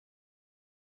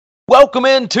Welcome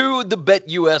into the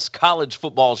BetUS College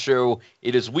Football Show.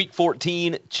 It is Week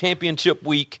 14, Championship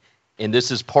Week, and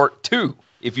this is Part 2.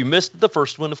 If you missed the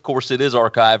first one, of course, it is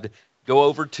archived. Go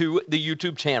over to the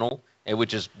YouTube channel,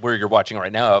 which is where you're watching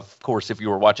right now, of course, if you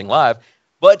were watching live.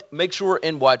 But make sure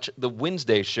and watch the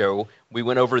Wednesday show. We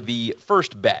went over the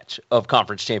first batch of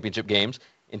conference championship games,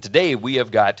 and today we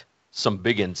have got some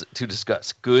biggins to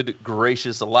discuss. Good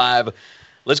gracious alive.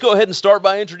 Let's go ahead and start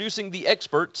by introducing the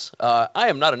experts. I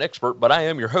am not an expert, but I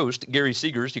am your host, Gary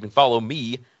Seegers. You can follow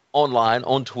me online,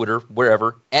 on Twitter,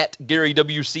 wherever, at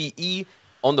GaryWCE.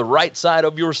 On the right side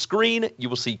of your screen, you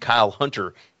will see Kyle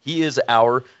Hunter. He is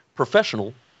our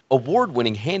professional,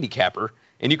 award-winning handicapper,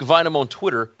 and you can find him on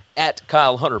Twitter at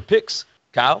Kyle Hunter Picks.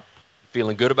 Kyle,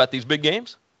 feeling good about these big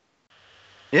games?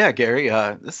 Yeah, Gary,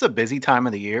 this is a busy time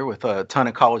of the year with a ton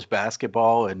of college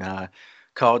basketball and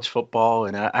college football,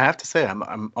 and I have to say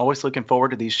I'm always looking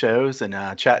forward to these shows and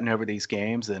chatting over these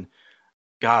games. And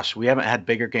gosh, we haven't had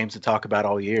bigger games to talk about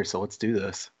all year, so let's do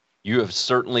this. You have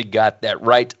certainly got that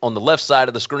right. On the left side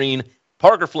of the screen,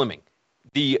 Parker Fleming,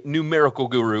 the numerical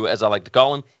guru, as I like to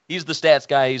call him. He's the stats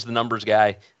guy. He's the numbers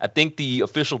guy. I think the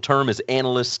official term is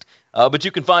analyst, but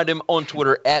you can find him on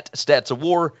Twitter at Stats of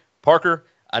War. Parker,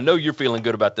 I know you're feeling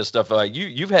good about this stuff.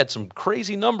 You've had some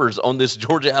crazy numbers on this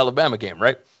Georgia-Alabama game,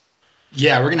 right?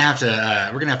 Yeah, we're gonna have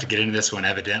to get into this one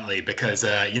evidently because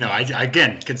I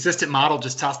again, consistent model,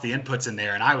 just tossed the inputs in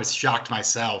there and I was shocked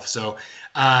myself. So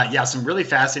some really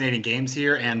fascinating games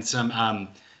here and some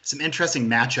interesting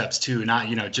matchups too. Not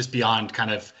just beyond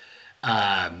kind of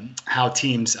how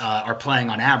teams are playing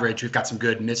on average. We've got some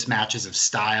good mismatches of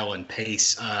style and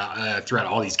pace throughout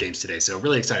all these games today. So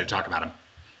really excited to talk about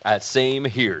them. Same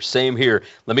here.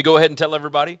 Let me go ahead and tell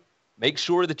everybody. Make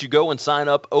sure that you go and sign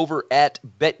up over at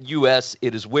BetUS.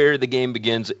 It is where the game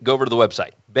begins. Go over to the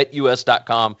website,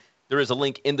 betus.com. There is a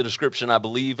link in the description, I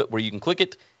believe, where you can click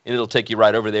it, and it'll take you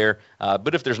right over there.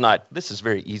 But if there's not, this is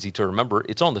very easy to remember.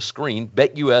 It's on the screen,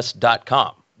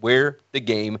 betus.com, where the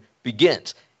game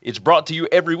begins. It's brought to you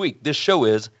every week. This show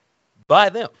is by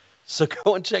them. So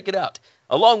go and check it out.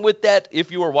 Along with that, if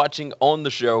you are watching on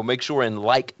the show, make sure and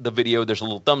like the video. There's a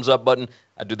little thumbs up button.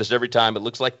 I do this every time. It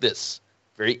looks like this.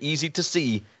 Very easy to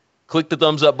see. Click the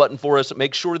thumbs up button for us.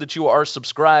 Make sure that you are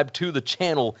subscribed to the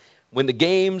channel. When the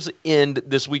games end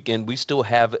this weekend, we still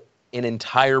have an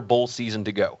entire bowl season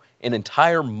to go. An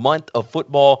entire month of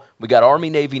football. We got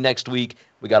Army-Navy next week.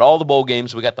 We got all the bowl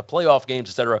games. We got the playoff games,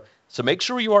 etc. So make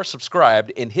sure you are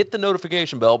subscribed and hit the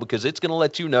notification bell because it's going to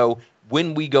let you know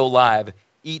when we go live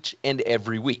each and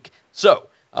every week. So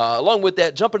along with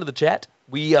that, jump into the chat.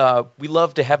 We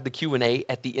love to have the Q&A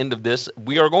at the end of this.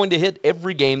 We are going to hit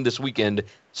every game this weekend,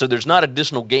 so there's not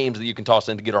additional games that you can toss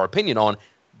in to get our opinion on.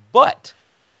 But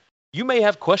you may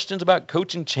have questions about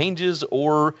coaching changes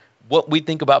or what we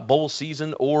think about bowl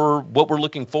season or what we're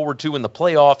looking forward to in the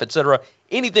playoff, etc.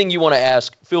 Anything you want to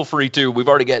ask, feel free to. We've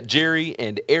already got Jerry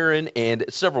and Aaron and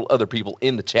several other people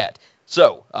in the chat.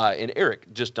 So, and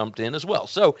Eric just jumped in as well.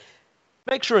 So,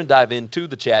 make sure and dive into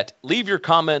the chat. Leave your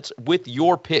comments with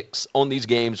your picks on these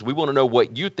games. We want to know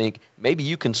what you think. Maybe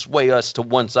you can sway us to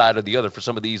one side or the other for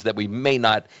some of these that we may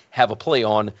not have a play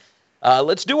on.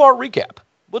 Let's do our recap.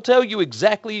 We'll tell you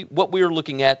exactly what we are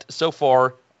looking at so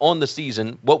far on the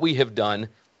season, what we have done.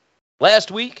 Last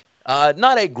week,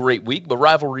 not a great week, but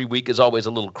rivalry week is always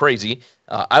a little crazy.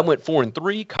 I went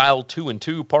 4-3, Kyle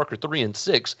 2-2, Parker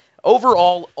 3-6.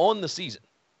 Overall on the season,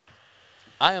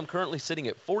 I am currently sitting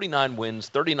at 49 wins,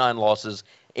 39 losses,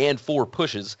 and 4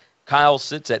 pushes. Kyle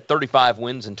sits at 35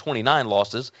 wins and 29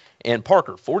 losses. And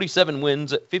Parker, 47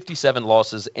 wins, 57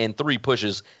 losses, and 3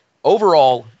 pushes.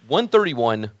 Overall,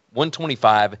 131,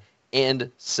 125,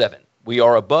 and 7. We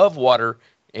are above water,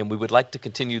 and we would like to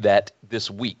continue that this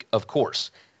week, of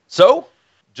course. So,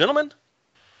 gentlemen,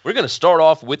 we're going to start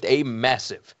off with a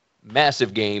massive,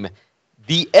 massive game.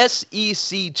 The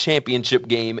SEC championship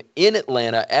game in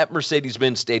Atlanta at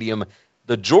Mercedes-Benz Stadium.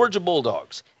 The Georgia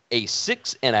Bulldogs, a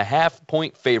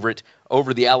 6.5-point favorite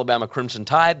over the Alabama Crimson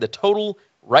Tide. The total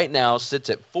right now sits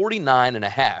at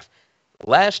 49.5.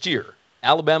 Last year,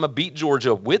 Alabama beat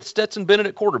Georgia with Stetson Bennett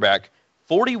at quarterback,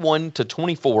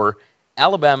 41-24.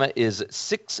 Alabama is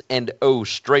 6-0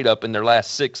 straight up in their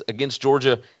last 6 against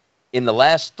Georgia. In the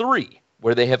last 3,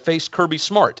 where they have faced Kirby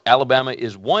Smart, Alabama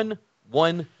is 1-1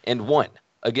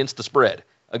 against the spread,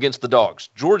 against the Dogs.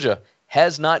 Georgia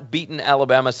has not beaten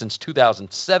Alabama since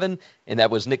 2007, and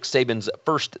that was Nick Saban's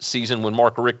first season when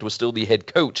Mark Richt was still the head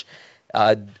coach.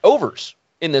 Overs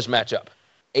in this matchup,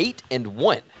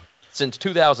 8-1 since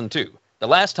 2002. The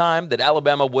last time that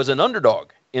Alabama was an underdog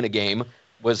in a game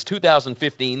was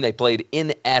 2015. They played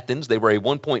in Athens. They were a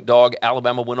 1-point dog.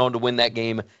 Alabama went on to win that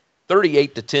game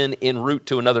 38-10 en route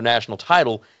to another national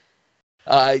title.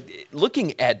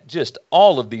 Looking at just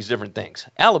all of these different things,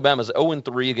 Alabama's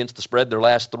 0-3 against the spread, their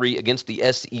last 3 against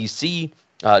the SEC.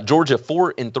 Georgia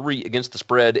 4-3 against the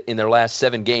spread in their last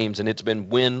 7 games, and it's been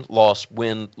win, loss,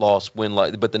 win, loss, win,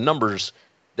 loss. But the numbers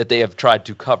that they have tried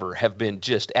to cover have been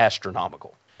just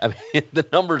astronomical. I mean, the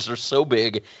numbers are so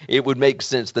big, it would make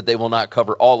sense that they will not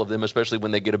cover all of them, especially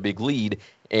when they get a big lead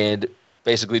and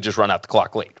basically just run out the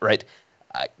clock late, right?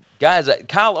 Guys,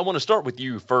 Kyle, I want to start with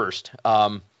you first.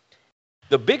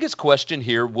 The biggest question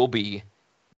here will be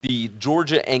the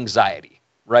Georgia anxiety,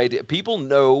 right? People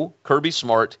know Kirby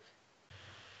Smart,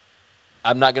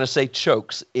 I'm not going to say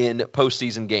chokes in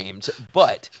postseason games,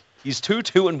 but he's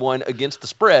 2-1 against the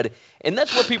spread, and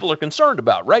that's what people are concerned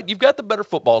about, right? You've got the better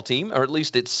football team, or at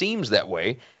least it seems that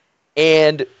way,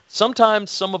 and sometimes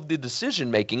some of the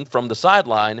decision-making from the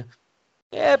sideline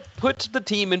puts the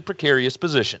team in precarious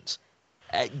positions.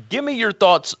 Give me your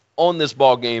thoughts on this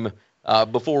ball game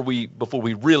before we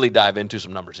really dive into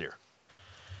some numbers here.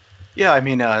 Yeah, I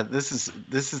mean, this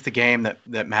is the game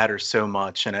that matters so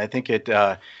much, and I think it.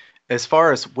 As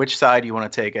far as which side you want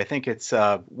to take, I think it's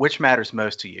which matters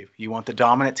most to you. You want the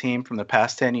dominant team from the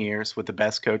past 10 years with the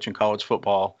best coach in college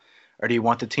football, or do you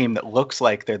want the team that looks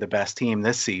like they're the best team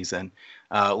this season,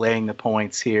 laying the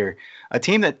points here? A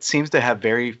team that seems to have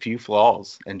very few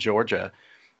flaws in Georgia.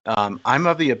 I'm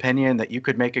of the opinion that you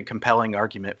could make a compelling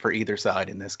argument for either side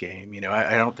in this game. You know,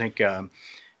 I don't think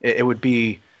it would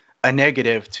be a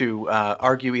negative to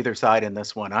argue either side in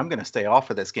this one. I'm going to stay off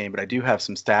of this game, but I do have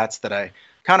some stats that I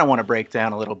kind of want to break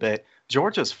down a little bit.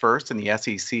 Georgia's first in the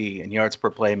SEC in yards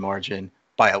per play margin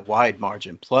by a wide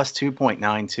margin, plus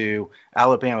 2.92.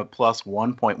 Alabama plus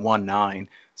 1.19.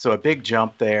 So a big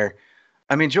jump there.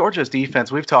 I mean, Georgia's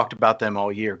defense, we've talked about them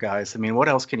all year, guys. I mean, what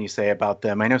else can you say about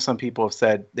them? I know some people have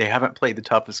said they haven't played the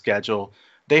toughest schedule.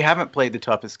 They haven't played the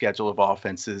toughest schedule of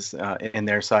offenses in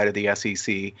their side of the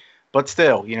SEC. But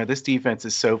still, you know, this defense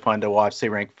is so fun to watch. They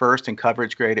rank first in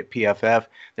coverage grade at PFF.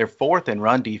 They're fourth in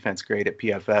run defense grade at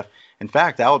PFF. In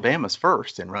fact, Alabama's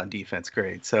first in run defense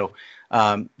grade. So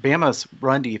Bama's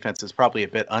run defense is probably a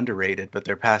bit underrated, but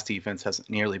their pass defense hasn't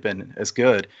nearly been as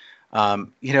good.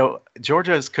 You know,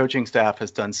 Georgia's coaching staff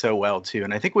has done so well, too.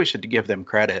 And I think we should give them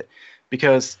credit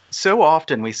because so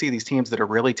often we see these teams that are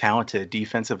really talented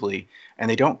defensively and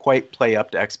they don't quite play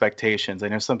up to expectations. I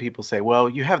know some people say, well,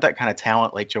 you have that kind of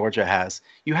talent like Georgia has.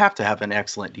 You have to have an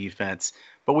excellent defense.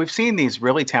 But we've seen these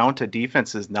really talented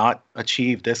defenses not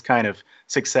achieve this kind of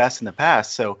success in the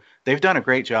past. So they've done a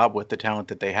great job with the talent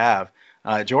that they have.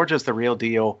 Georgia's the real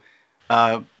deal.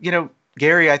 You know,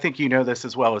 Gary, I think you know this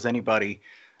as well as anybody.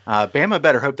 Bama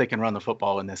better hope they can run the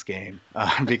football in this game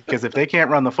because if they can't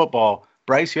run the football,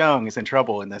 Bryce Young is in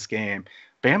trouble in this game.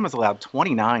 Bama's allowed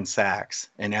 29 sacks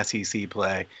in SEC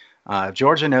play.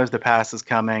 Georgia knows the pass is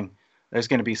coming. There's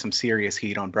going to be some serious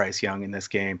heat on Bryce Young in this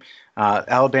game.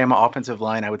 Alabama offensive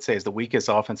line, I would say, is the weakest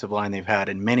offensive line they've had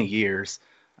in many years.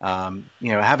 You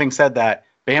know, having said that,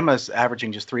 Bama's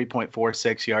averaging just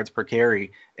 3.46 yards per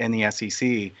carry in the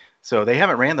SEC, so they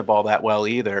haven't ran the ball that well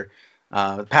either.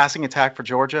 Passing attack for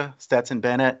Georgia, Stetson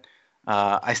Bennett.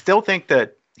 I still think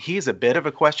that he's a bit of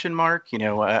a question mark. You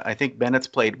know, I think Bennett's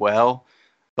played well,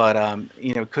 but,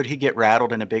 you know, could he get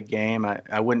rattled in a big game?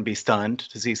 I wouldn't be stunned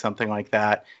to see something like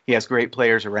that. He has great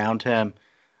players around him.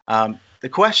 The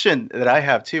question that I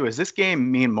have, too, is this game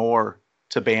mean more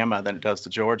to Bama than it does to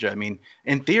Georgia? I mean,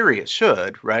 in theory, it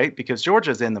should, right? Because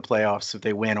Georgia's in the playoffs if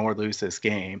they win or lose this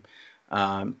game.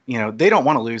 You know, they don't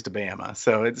want to lose to Bama.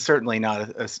 So it's certainly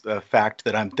not a fact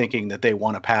that I'm thinking that they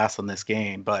want to pass on this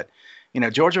game. But, you know,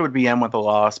 Georgia would be in with a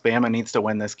loss. Bama needs to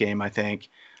win this game, I think.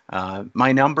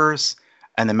 My numbers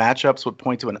and the matchups would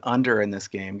point to an under in this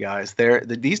game, guys.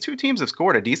 These two teams have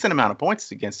scored a decent amount of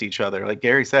points against each other. Like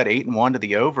Gary said, 8-1 to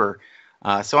the over.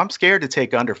 So I'm scared to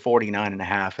take under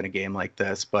 49.5 in a game like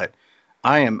this. But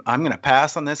I'm going to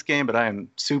pass on this game, but I am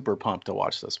super pumped to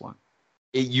watch this one.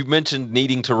 You mentioned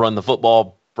needing to run the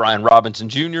football. Brian Robinson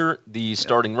Jr., the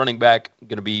starting running back,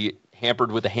 going to be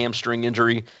hampered with a hamstring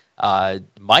injury.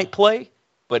 Might play,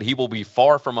 but he will be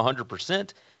far from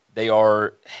 100%. They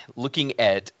are looking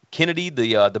at Kennedy,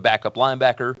 the backup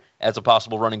linebacker, as a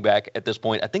possible running back at this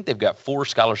point. I think they've got 4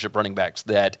 scholarship running backs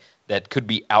that could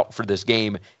be out for this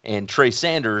game. And Trey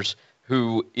Sanders,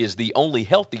 who is the only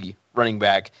healthy running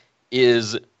back,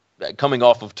 is coming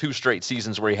off of 2 straight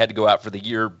seasons where he had to go out for the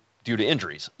year due to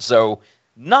injuries. So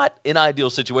not an ideal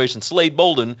situation. Slade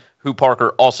Bolden, who Parker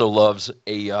also loves,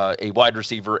 a wide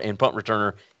receiver and punt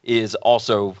returner, is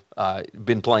also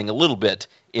been playing a little bit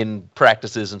in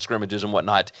practices and scrimmages and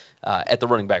whatnot at the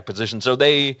running back position. So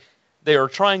they are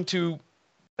trying to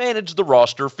manage the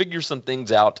roster, figure some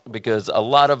things out, because a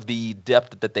lot of the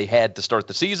depth that they had to start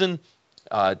the season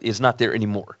is not there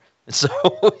anymore. So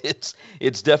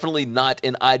it's definitely not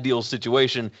an ideal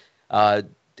situation.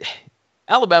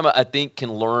 Alabama, I think,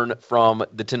 can learn from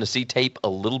the Tennessee tape a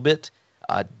little bit.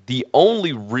 The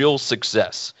only real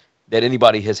success that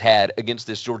anybody has had against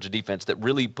this Georgia defense that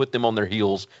really put them on their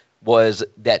heels was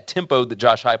that tempo that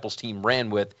Josh Heupel's team ran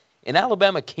with, and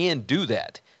Alabama can do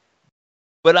that.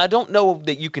 But I don't know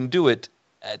that you can do it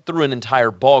through an entire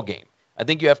ball game. I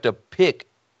think you have to pick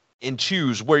and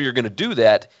choose where you're going to do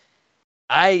that.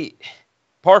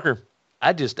 Parker,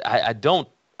 I don't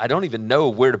even know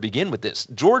where to begin with this.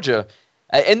 Georgia,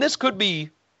 and this could be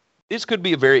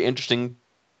a very interesting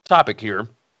topic here.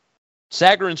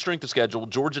 Sagarin strength of schedule: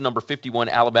 Georgia number 51,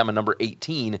 Alabama number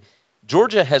 18.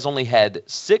 Georgia has only had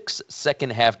 6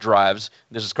 second-half drives.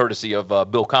 This is courtesy of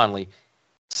Bill Connelly.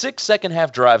 6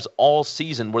 second-half drives all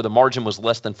season where the margin was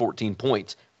less than 14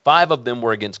 points. 5 of them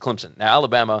were against Clemson. Now,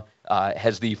 Alabama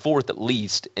has the 4th at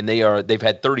least, and they've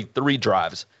had 33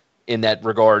 drives in that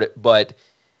regard. But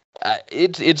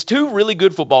it's 2 really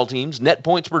good football teams. Net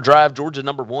points per drive: Georgia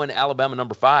number 1, Alabama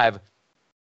number 5.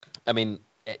 I mean,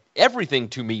 everything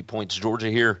to me points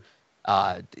Georgia here.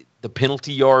 The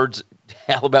penalty yards: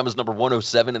 Alabama's number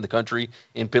 107 in the country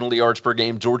in penalty yards per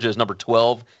game. Georgia is number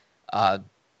 12.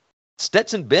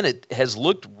 Stetson Bennett has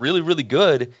looked really, really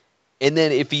good. And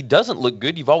then if he doesn't look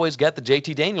good, you've always got the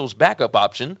JT Daniels backup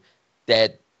option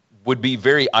that would be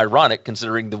very ironic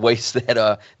considering the ways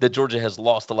that Georgia has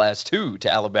lost the last 2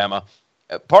 to Alabama.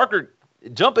 Parker,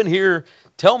 jump in here.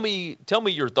 Tell me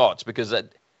your thoughts, because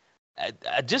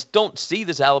I just don't see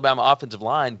this Alabama offensive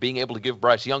line being able to give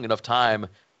Bryce Young enough time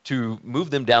to move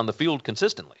them down the field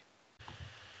consistently.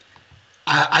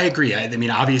 I agree. I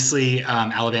mean, obviously,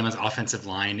 Alabama's offensive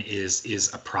line is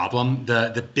a problem.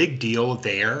 The big deal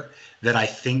there that I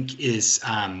think is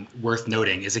worth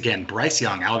noting is, again, Bryce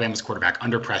Young, Alabama's quarterback,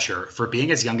 under pressure for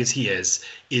being as young as he is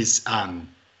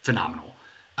phenomenal.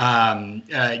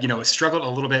 Struggled a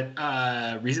little bit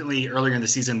recently. Earlier in the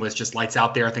season was just lights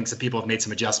out there. I think some people have made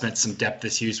some adjustments, some depth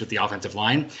issues with the offensive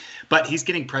line, but he's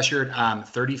getting pressured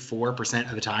 34%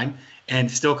 of the time and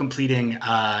still completing,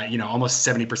 almost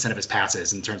 70% of his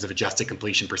passes in terms of adjusted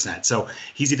completion percent. So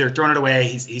he's either throwing it away,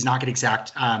 he's not getting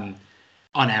sacked on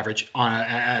average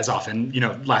as often.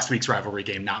 Last week's rivalry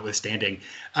game notwithstanding.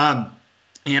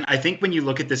 And I think when you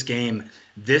look at this game,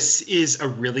 this is a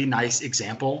really nice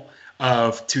example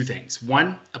of 2 things.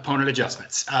 One, opponent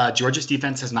adjustments. Georgia's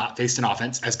defense has not faced an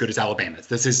offense as good as Alabama's.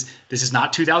 This is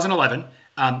not 2011.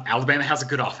 Alabama has a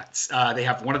good offense. They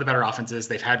have one of the better offenses.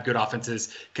 They've had good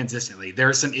offenses consistently. There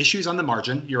are some issues on the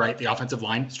margin. You're right. The offensive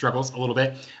line struggles a little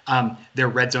bit. Their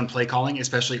red zone play calling,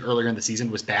 especially earlier in the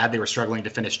season, was bad. They were struggling to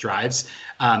finish drives.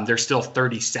 They're still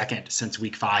 32nd since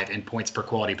week 5 in points per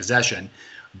quality possession.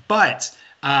 But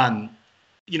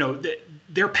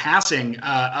they're passing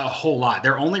a whole lot.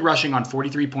 They're only rushing on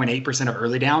 43.8% of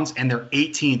early downs, and they're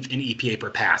 18th in EPA per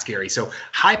pass, Gary. So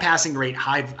high passing rate,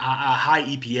 high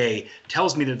EPA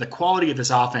tells me that the quality of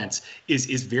this offense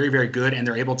is very, very good, and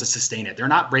they're able to sustain it. They're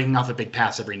not breaking off a big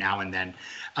pass every now and then.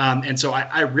 And so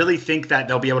I really think that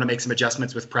they'll be able to make some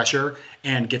adjustments with pressure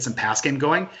and get some pass game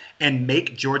going and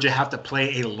make Georgia have to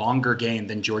play a longer game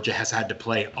than Georgia has had to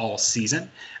play all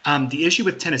season. The issue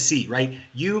with Tennessee, right?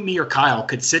 You, me, or Kyle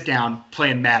could sit down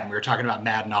playing Madden. We were talking about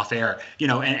Madden off air,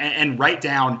 and write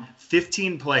down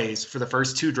 15 plays for the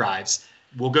first 2 drives.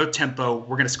 We'll go tempo.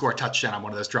 We're going to score a touchdown on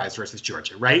one of those drives versus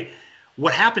Georgia, right?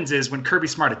 What happens is when Kirby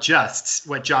Smart adjusts,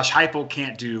 what Josh Heupel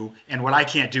can't do, and what I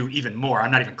can't do even more,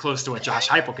 I'm not even close to what Josh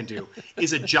Heupel can do,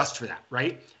 is adjust for that,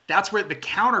 right? That's where the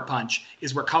counterpunch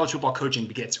is, where college football coaching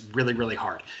gets really, really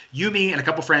hard. You, me, and a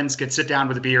couple friends could sit down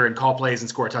with a beer and call plays and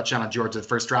score a touchdown on Georgia the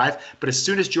first drive, but as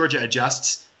soon as Georgia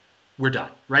adjusts, we're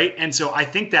done, right? And so I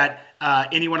think that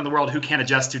anyone in the world who can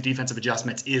adjust to defensive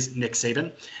adjustments is Nick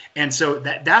Saban. And so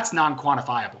that's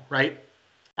non-quantifiable, right?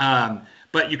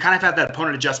 But you kind of have that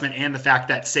opponent adjustment and the fact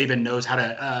that Saban knows how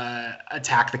to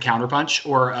attack the counterpunch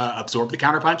or absorb the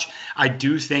counterpunch. I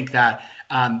do think that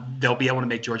they'll be able to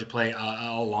make Georgia play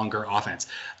a longer offense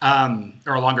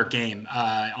or a longer game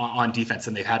on defense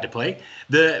than they've had to play.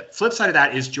 The flip side of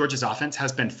that is Georgia's offense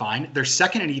has been fine. They're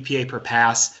 2nd in EPA per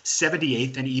pass,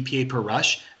 78th in EPA per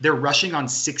rush. They're rushing on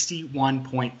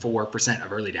 61.4%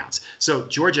 of early downs. So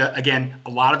Georgia, again, a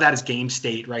lot of that is game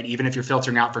state, right? Even if you're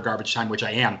filtering out for garbage time, which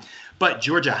I am. But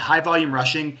Georgia, high volume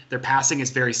rushing, their passing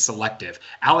is very selective.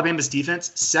 Alabama's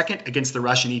defense, 2nd against the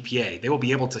rush in EPA. They will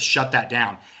be able to shut that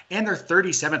down. and they're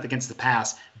 37th against the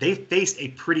pass. They faced a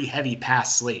pretty heavy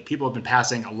pass slate. People have been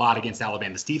passing a lot against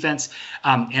Alabama's defense,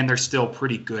 and they're still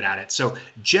pretty good at it. So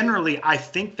generally, I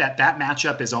think that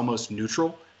matchup is almost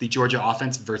neutral, the Georgia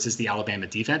offense versus the Alabama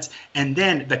defense. And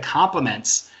then the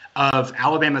complements of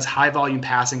Alabama's high-volume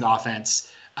passing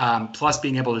offense, plus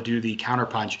being able to do the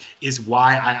counterpunch, is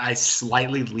why I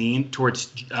slightly lean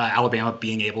towards Alabama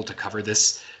being able to cover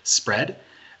this spread.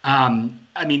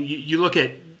 I mean, you look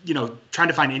at, trying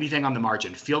to find anything on the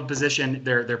margin. Field position,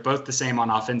 they're both the same on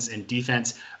offense and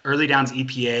defense. Early downs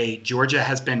EPA, Georgia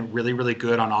has been really, really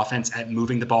good on offense at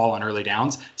moving the ball on early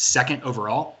downs, second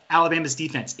overall. Alabama's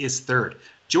defense is third.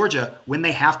 Georgia, when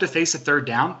they have to face a third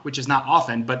down, which is not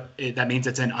often, but that means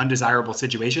it's in undesirable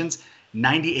situations,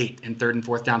 98 in third and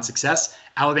fourth down success.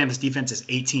 Alabama's defense is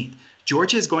 18th.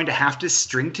 Georgia is going to have to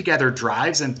string together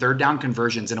drives and third down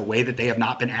conversions in a way that they have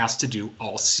not been asked to do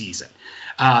all season.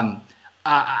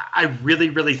 I really,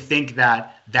 really think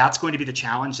that that's going to be the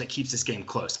challenge that keeps this game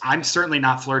close. I'm certainly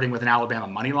not flirting with an Alabama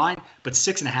money line, but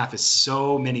 6.5 is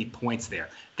so many points there.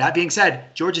 That being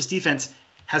said, Georgia's defense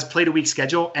has played a weak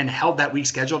schedule and held that weak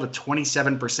schedule to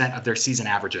 27% of their season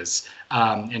averages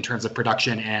in terms of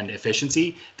production and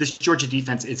efficiency. This Georgia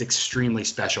defense is extremely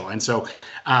special. And so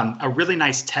a really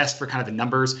nice test for kind of the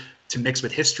numbers to mix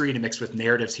with history, to mix with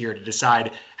narratives here to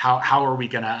decide how are we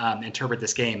going to interpret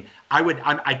this game.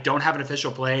 I don't have an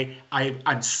official play.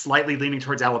 I'm slightly leaning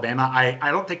towards Alabama. I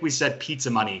don't think we said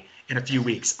pizza money in a few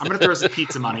weeks. I'm going to throw some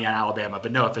pizza money on Alabama,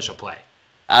 but no official play.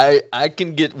 I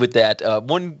can get with that.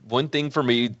 One thing for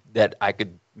me that I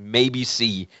could maybe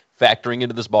see factoring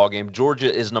into this ballgame,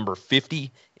 Georgia is number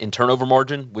 50 in turnover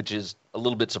margin, which is a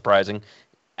little bit surprising.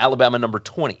 Alabama number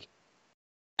 20.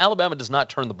 Alabama does not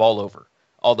turn the ball over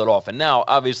all that often. Now,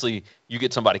 obviously, you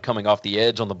get somebody coming off the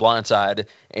edge on the blind side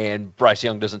and Bryce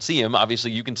Young doesn't see him.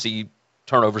 Obviously, you can see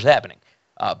turnovers happening.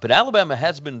 But Alabama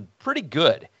has been pretty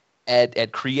good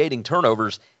at creating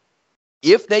turnovers.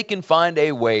 If they can find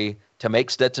a way to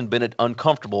make Stetson Bennett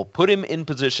uncomfortable, put him in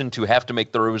position to have to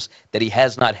make throws that he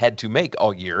has not had to make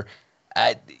all year,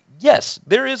 yes,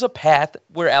 there is a path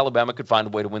where Alabama could find a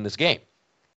way to win this game.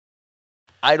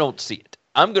 I don't see it.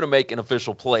 I'm going to make an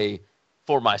official play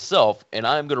for myself, and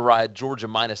I'm going to ride Georgia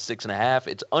minus 6.5.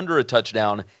 It's under a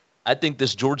touchdown. I think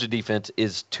this Georgia defense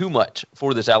is too much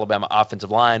for this Alabama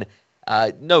offensive line.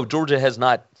 No, Georgia has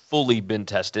not fully been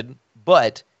tested,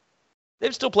 but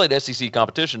they've still played SEC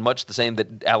competition, much the same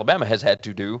that Alabama has had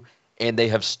to do, and they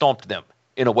have stomped them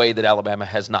in a way that Alabama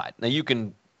has not. Now, you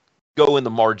can go in the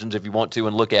margins if you want to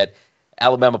and look at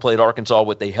Alabama played Arkansas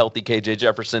with a healthy KJ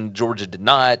Jefferson. Georgia did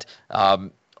not.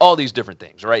 All these different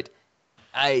things, right?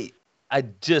 I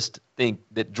just think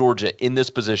that Georgia in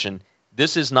this position,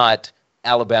 this is not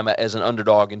Alabama as an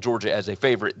underdog and Georgia as a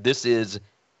favorite. This is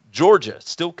Georgia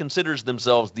still considers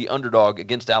themselves the underdog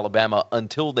against Alabama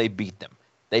until they beat them.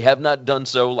 They have not done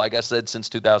so, like I said, since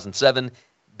 2007.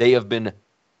 They have been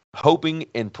hoping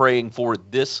and praying for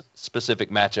this specific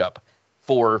matchup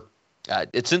for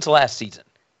since last season.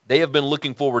 They have been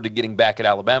looking forward to getting back at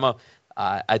Alabama.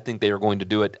 I think they are going to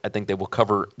do it. I think they will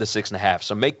cover the 6.5.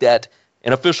 So make that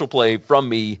an official play from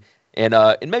me, and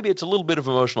maybe it's a little bit of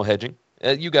emotional hedging.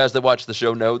 You guys that watch the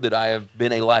show know that I have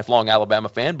been a lifelong Alabama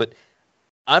fan, but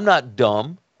I'm not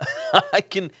dumb. I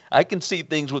can see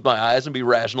things with my eyes and be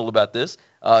rational about this.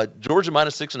 Georgia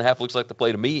minus 6.5 looks like the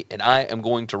play to me, and I am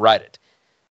going to ride it.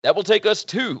 That will take us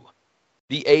to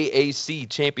the AAC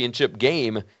championship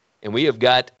game, and we have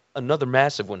got another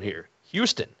massive one here.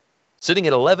 Houston sitting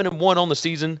at 11-1 on the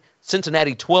season,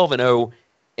 Cincinnati 12-0,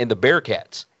 and the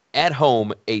Bearcats at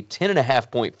home a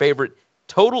 10.5-point favorite,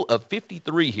 total of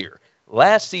 53 here.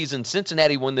 Last season,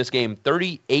 Cincinnati won this game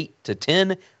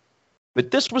 38-10. But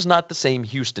this was not the same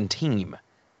Houston team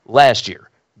last year.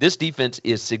 This defense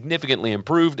is significantly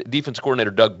improved. Defense coordinator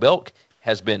Doug Belk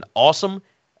has been awesome.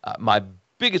 My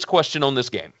biggest question on this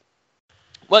game.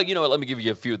 Well, you know what? Let me give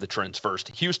you a few of the trends first.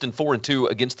 Houston 4-2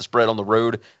 against the spread on the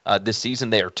road this season.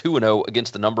 They are 2-0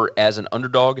 against the number as an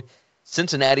underdog.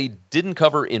 Cincinnati didn't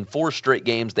cover in 4 straight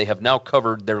games. They have now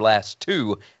covered their last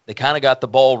 2. They kind of got the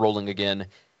ball rolling again.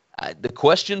 The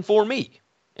question for me,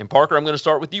 and Parker, I'm going to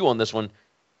start with you on this one.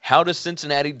 How does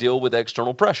Cincinnati deal with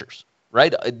external pressures,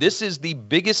 right? This is the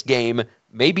biggest game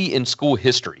maybe in school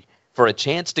history for a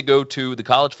chance to go to the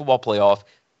college football playoff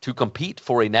to compete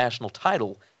for a national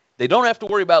title. They don't have to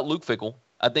worry about Luke Fickell.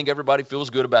 I think everybody feels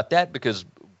good about that because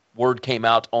word came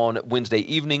out on Wednesday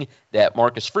evening that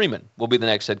Marcus Freeman will be the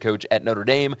next head coach at Notre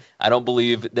Dame. I don't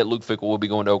believe that Luke Fickell will be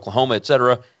going to Oklahoma,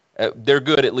 etc. They're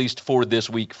good at least for this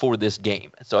week, for this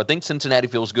game. So I think Cincinnati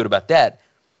feels good about that.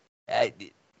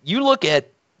 You look at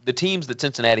the teams that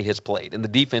Cincinnati has played and the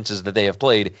defenses that they have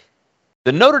played,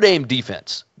 The Notre Dame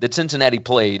defense that Cincinnati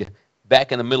played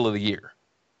back in the middle of the year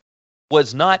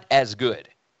was not as good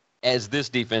as this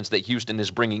defense that Houston is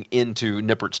bringing into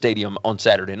Nippert Stadium on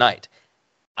Saturday night.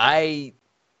 I'm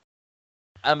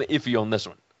iffy on this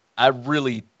one. I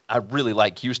really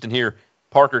like Houston here.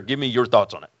 Parker, give me your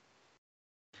thoughts on it.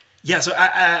 Yeah, so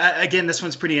again, this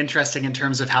one's pretty interesting in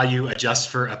terms of how you adjust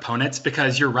for opponents,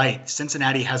 because you're right.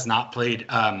 Cincinnati has not played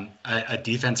a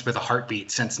defense with a heartbeat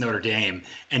since Notre Dame.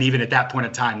 And even at that point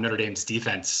in time, Notre Dame's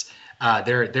defense,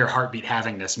 their heartbeat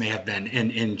having this may have been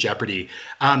in jeopardy.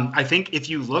 I think if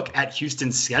you look at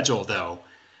Houston's schedule, though,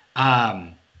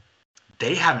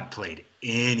 they haven't played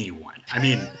anyone. I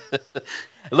mean,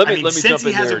 let me jump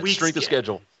in there. Strength of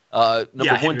schedule.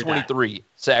 Number 123,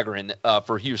 Sagarin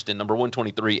for Houston, number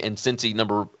 123, and Cincy,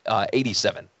 number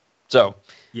 87. So,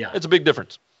 yeah, it's a big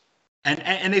difference.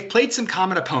 And they've played some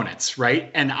common opponents, right?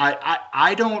 And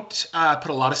I don't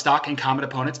put a lot of stock in common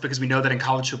opponents, because we know that in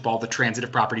college football, the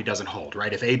transitive property doesn't hold,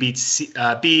 right? If A beats C,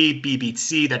 B beats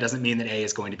C, that doesn't mean that A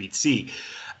is going to beat C.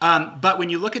 But when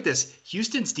you look at this,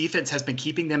 Houston's defense has been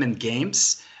keeping them in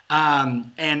games.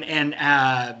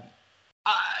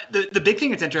 The big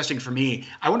thing that's interesting for me,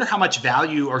 I wonder how much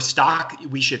value or stock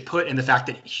we should put in the fact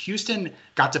that Houston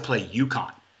got to play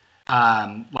UConn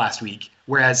last week,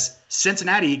 whereas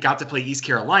Cincinnati got to play East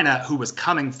Carolina, who was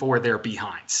coming for their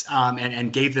behinds,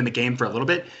 and gave them a game for a little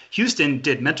bit. Houston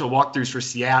did mental walkthroughs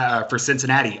for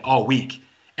Cincinnati all week,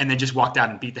 and then just walked out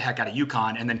and beat the heck out of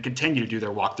UConn, and then continue to do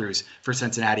their walkthroughs for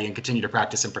Cincinnati and continue to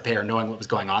practice and prepare, knowing what was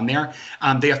going on there.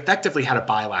 They effectively had a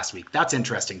bye last week. That's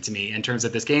interesting to me in terms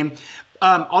of this game.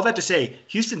 All that to say,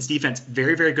 Houston's defense,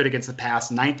 very, very good against the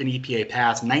pass, 9th in EPA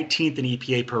pass, 19th in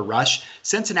EPA per rush.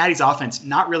 Cincinnati's offense,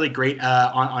 not really great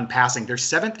on passing. They're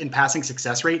 7th in passing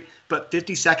success rate, but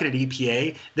 52nd at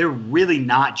EPA. They're really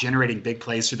not generating big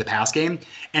plays through the pass game.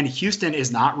 And Houston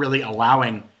is not really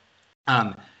allowing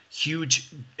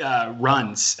huge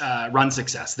run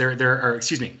success.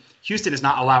 Houston is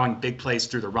not allowing big plays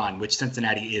through the run, which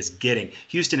Cincinnati is getting.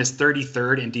 Houston is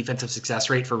 33rd in defensive success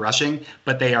rate for rushing,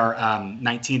 but they are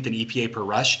 19th in EPA per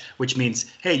rush, which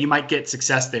means, hey, you might get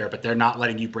success there, but they're not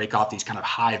letting you break off these kind of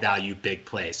high-value big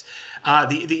plays.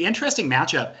 The interesting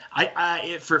matchup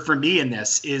for me in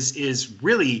this is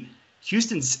really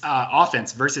Houston's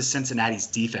offense versus Cincinnati's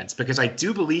defense, because I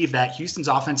do believe that Houston's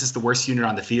offense is the worst unit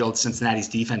on the field. Cincinnati's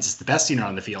defense is the best unit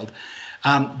on the field.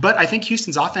 But I think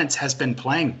Houston's offense has been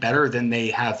playing better than they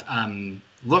have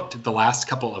looked the last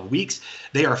couple of weeks.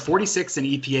 They are 46th in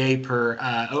EPA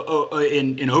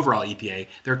in overall EPA.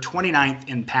 They're 29th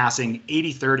in passing,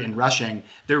 83rd in rushing.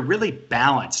 They're really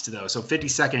balanced, though, so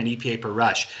 52nd in EPA per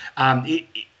rush.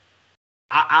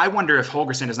 I wonder if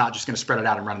Holgorsen is not just going to spread it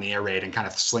out and run the air raid and kind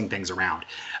of sling things around.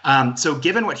 So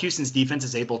given what Houston's defense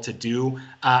is able to do,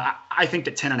 I think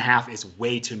that 10.5 is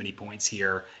way too many points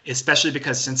here, especially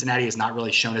because Cincinnati has not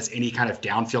really shown us any kind of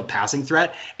downfield passing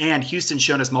threat. And Houston's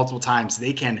shown us multiple times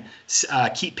they can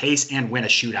keep pace and win a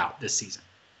shootout this season.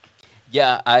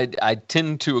 Yeah, I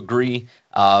tend to agree.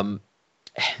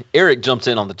 Eric jumps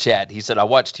in on the chat. He said, I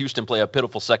watched Houston play a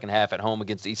pitiful second half at home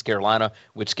against East Carolina,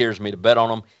 which scares me to bet on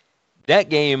them. That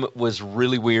game was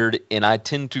really weird, and I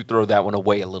tend to throw that one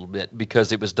away a little bit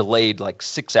because it was delayed like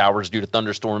 6 hours due to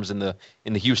thunderstorms in the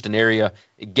Houston area.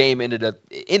 The game ended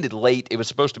late. It was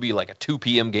supposed to be like a 2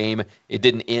 p.m. game. It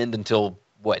didn't end until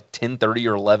 10:30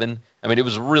 or 11. I mean, it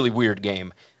was a really weird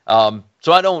game.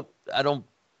 So I don't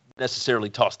necessarily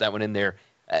toss that one in there.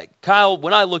 Kyle,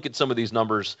 when I look at some of these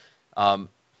numbers,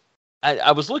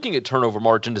 I was looking at turnover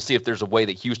margin to see if there's a way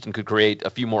that Houston could create a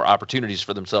few more opportunities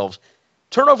for themselves.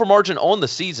 Turnover margin on the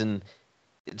season,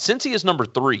 Cincy is number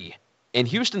 3, and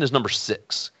Houston is number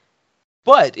 6.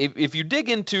 But if you dig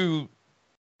into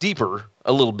deeper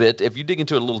a little bit,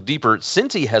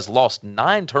 Cincy has lost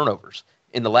 9 turnovers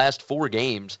in the last 4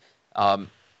 games.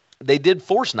 They did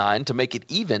force 9 to make it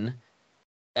even.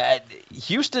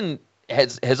 Houston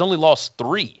has only lost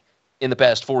 3 in the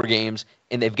past 4 games,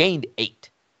 and they've gained 8.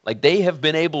 Like, they have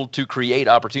been able to create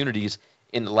opportunities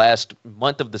in the last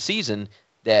month of the season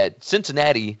that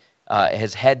Cincinnati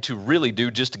has had to really do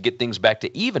just to get things back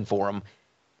to even for them.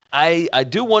 I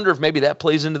do wonder if maybe that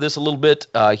plays into this a little bit.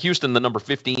 Houston, the number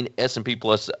 15 S&P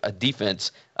plus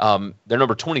defense. They're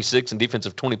number 26 in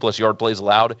defensive 20-plus yard plays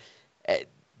allowed.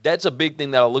 That's a big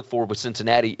thing that I'll look for with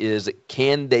Cincinnati is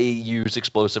can they use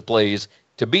explosive plays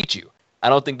to beat you? I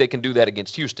don't think they can do that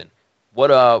against Houston. What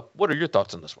are your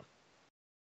thoughts on this one?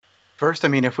 First, I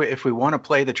mean, if we want to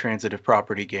play the transitive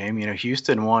property game,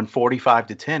 Houston won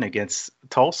 45-10 against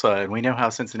Tulsa, and we know how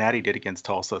Cincinnati did against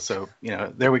Tulsa. So,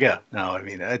 there we go. No, I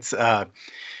mean, it's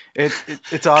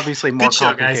obviously more Good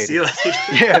show, guys. complicated. See you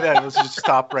later. Yeah, let's just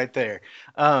stop right there.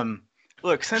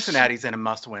 Look, Cincinnati's in a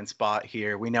must-win spot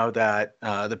here. We know that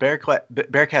the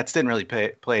Bearcats didn't really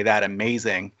play that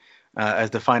amazing, as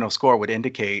the final score would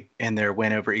indicate in their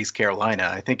win over East Carolina.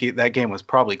 I think that game was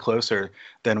probably closer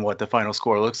than what the final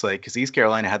score looks like, because East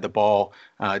Carolina had the ball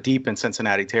deep in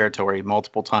Cincinnati territory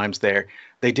multiple times there.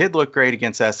 They did look great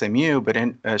against SMU, but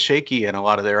shaky in a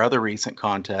lot of their other recent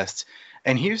contests.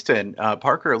 And Houston,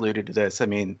 Parker alluded to this. I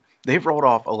mean, they've rolled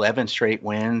off 11 straight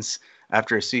wins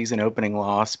after a season opening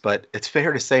loss, but it's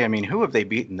fair to say, I mean, who have they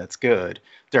beaten that's good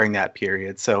during that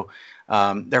period? So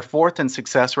they're fourth in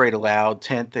success rate allowed,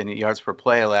 10th in yards per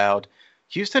play allowed.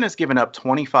 Houston has given up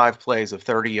 25 plays of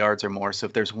 30 yards or more. So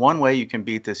if there's one way you can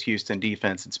beat this Houston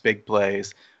defense, it's big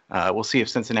plays. We'll see if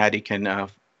Cincinnati can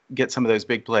get some of those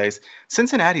big plays.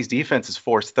 Cincinnati's defense has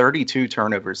forced 32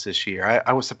 turnovers this year.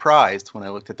 I was surprised when I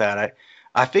looked at that.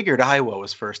 I figured Iowa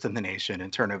was first in the nation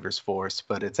in turnovers forced,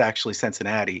 but it's actually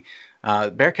Cincinnati.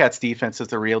 Bearcats defense is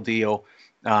the real deal.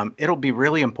 It'll be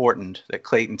really important that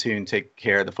Clayton Tune take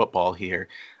care of the football here.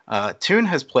 Tune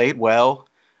has played well.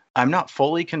 I'm not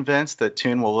fully convinced that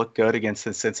Tune will look good against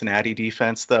the Cincinnati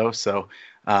defense, though. So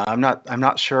I'm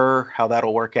not sure how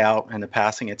that'll work out in the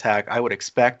passing attack. I would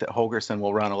expect that Holgorsen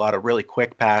will run a lot of really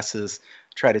quick passes,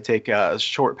 try to take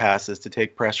short passes to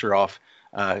take pressure off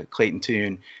Clayton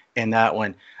Tune in that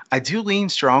one. I do lean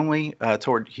strongly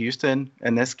toward Houston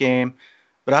in this game,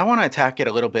 but I want to attack it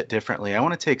a little bit differently. I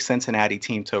want to take Cincinnati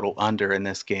team total under in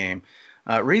this game.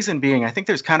 Reason being, I think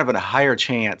there's kind of a higher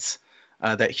chance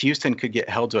that Houston could get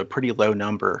held to a pretty low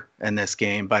number in this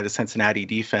game by the Cincinnati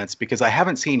defense, because I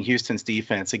haven't seen Houston's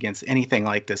defense against anything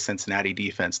like this Cincinnati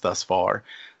defense thus far.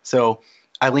 So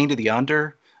I lean to the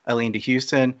under. I lean to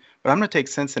Houston, but I'm going to take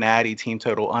Cincinnati team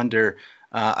total under.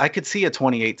 I could see a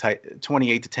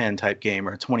 28-10 type game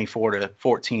or a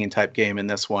 24-14 type game in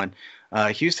this one.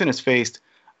 Houston has faced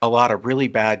a lot of really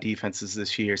bad defenses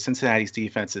this year. Cincinnati's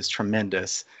defense is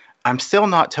tremendous. I'm still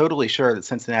not totally sure that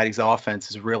Cincinnati's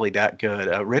offense is really that good.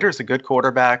 Ritter's a good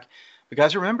quarterback. But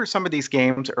guys, remember some of these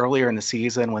games earlier in the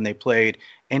season when they played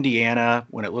Indiana,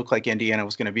 when it looked like Indiana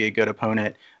was going to be a good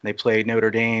opponent, and they played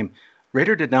Notre Dame.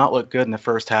 Ritter did not look good in the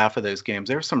first half of those games.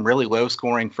 There were some really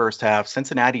low-scoring first half.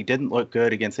 Cincinnati didn't look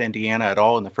good against Indiana at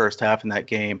all in the first half in that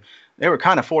game. They were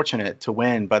kind of fortunate to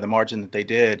win by the margin that they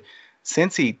did.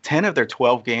 Cincy, 10 of their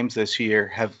 12 games this year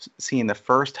have seen the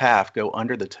first half go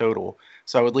under the total.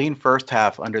 So I would lean first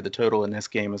half under the total in this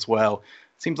game as well.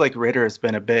 It seems like Ritter has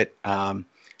been a bit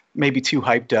maybe too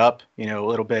hyped up, a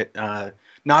little bit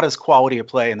not as quality a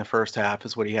play in the first half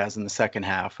as what he has in the second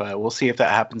half. We'll see if that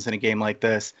happens in a game like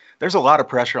this. There's a lot of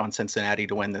pressure on Cincinnati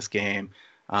to win this game.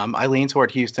 I lean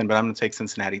toward Houston, but I'm going to take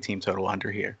Cincinnati team total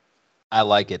under here. I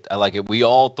like it. We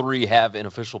all three have an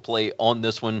official play on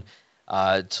this one.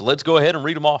 So let's go ahead and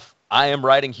read them off. I am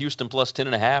riding Houston plus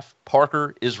 10.5.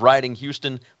 Parker is riding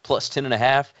Houston plus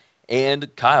 10.5.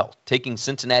 And Kyle taking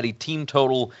Cincinnati team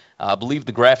total. I believe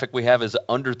the graphic we have is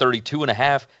under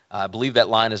 32.5. I believe that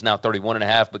line is now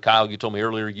 31.5. But Kyle, you told me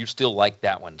earlier you still like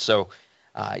that one. So,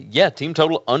 team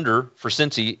total under for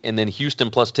Cincy, and then Houston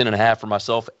plus 10.5 for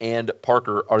myself and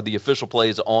Parker are the official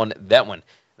plays on that one.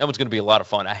 That one's going to be a lot of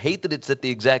fun. I hate that it's at the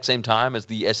exact same time as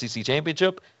the SEC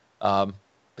championship, but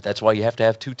that's why you have to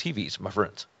have two TVs, my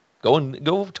friends. Go to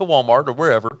Walmart or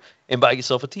wherever and buy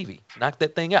yourself a TV. Knock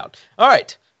that thing out. All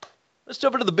right. Let's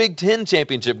jump into the Big Ten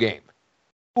championship game.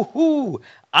 Woohoo!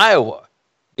 Iowa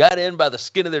got in by the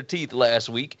skin of their teeth last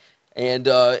week, and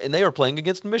they are playing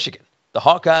against Michigan. The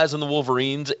Hawkeyes and the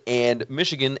Wolverines, and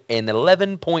Michigan an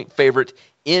 11-point favorite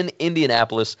in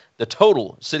Indianapolis. The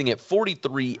total sitting at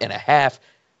 43.5.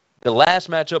 The last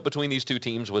matchup between these two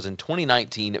teams was in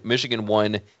 2019. Michigan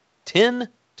won 10-3.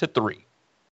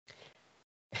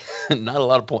 Not a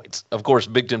lot of points. Of course,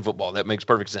 Big Ten football. That makes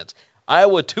perfect sense.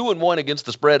 Iowa 2-1 against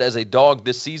the spread as a dog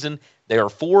this season. They are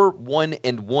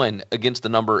 4-1-1 against the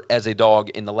number as a dog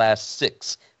in the last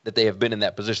 6 that they have been in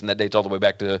that position. That dates all the way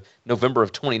back to November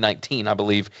of 2019, I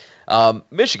believe.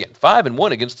 Michigan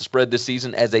 5-1 against the spread this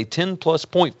season as a 10-plus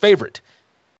point favorite.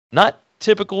 Not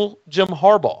typical Jim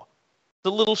Harbaugh. It's a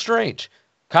little strange.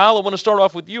 Kyle, I want to start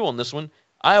off with you on this one.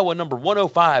 Iowa number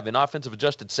 105 in offensive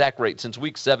adjusted sack rate since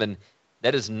week 7.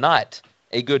 That is not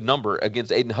a good number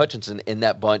against Aiden Hutchinson in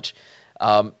that bunch.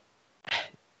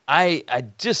 I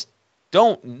just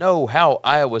don't know how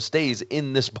Iowa stays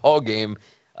in this ball game.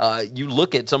 You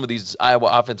look at some of these Iowa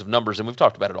offensive numbers, and we've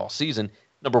talked about it all season.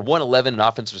 number 111 in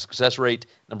offensive success rate,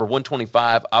 number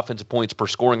 125 offensive points per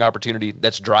scoring opportunity.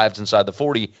 That's drives inside the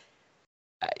 40.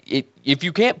 If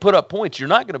you can't put up points, you're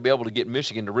not going to be able to get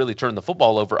Michigan to really turn the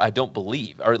football over, I don't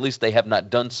believe, or at least they have not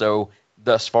done so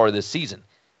thus far this season.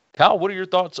 Kyle, what are your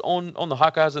thoughts on the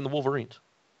Hawkeyes and the Wolverines?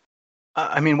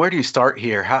 I mean, where do you start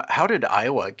here? How did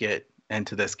Iowa get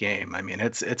into this game? I mean,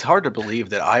 it's hard to believe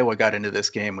that Iowa got into this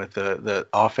game with the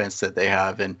offense that they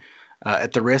have, and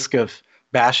at the risk of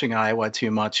bashing Iowa too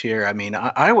much here, I mean,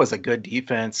 Iowa's a good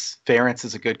defense. Ferentz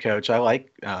is a good coach. I like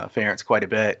Ferentz quite a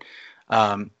bit.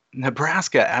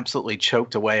 Nebraska absolutely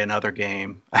choked away another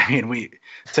game. I mean,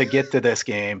 to get to this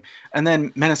game, and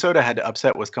then Minnesota had to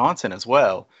upset Wisconsin as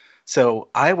well. So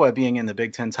Iowa being in the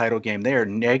Big Ten title game, they are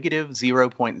negative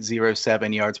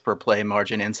 0.07 yards per play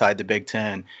margin inside the Big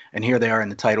Ten, and here they are in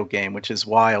the title game, which is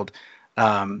wild.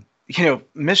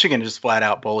 Michigan just flat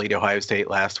out bullied Ohio State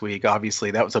last week.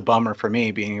 Obviously, that was a bummer for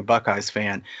me being a Buckeyes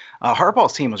fan.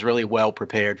 Harbaugh's team was really well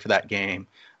prepared for that game.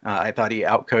 I thought he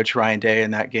outcoached Ryan Day in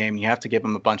that game. You have to give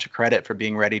him a bunch of credit for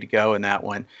being ready to go in that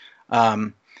one.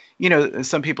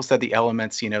 Some people said the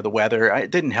elements, the weather,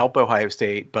 it didn't help Ohio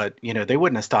State, but, they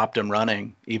wouldn't have stopped him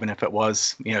running, even if it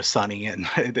was, sunny.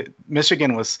 And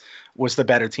Michigan was the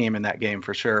better team in that game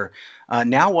for sure.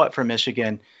 Now what for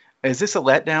Michigan? Is this a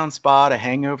letdown spot, a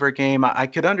hangover game? I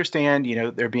could understand,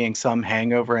 there being some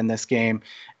hangover in this game,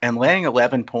 and laying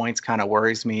 11 points kind of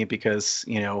worries me because,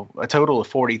 a total of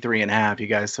 43.5. You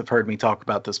guys have heard me talk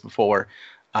about this before.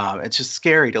 It's just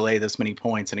scary to lay this many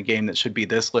points in a game that should be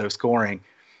this low scoring.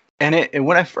 And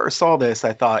when I first saw this,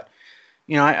 I thought,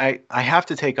 I have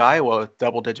to take Iowa with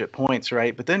double-digit points,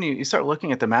 right? But then you start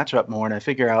looking at the matchup more, and I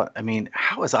figure out, I mean,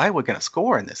 how is Iowa going to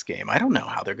score in this game? I don't know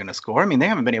how they're going to score. I mean, they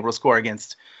haven't been able to score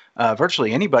against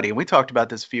virtually anybody. And we talked about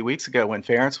this a few weeks ago when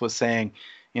Ferentz was saying,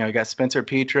 I got Spencer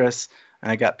Petras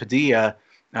and I got Padilla.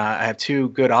 I have two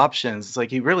good options. It's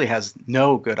like he really has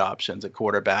no good options at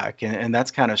quarterback. And that's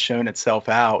kind of shown itself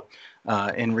out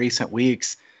in recent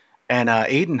weeks. And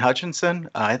Aiden Hutchinson,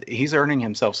 he's earning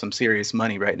himself some serious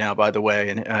money right now, by the way.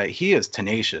 And he is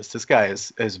tenacious. This guy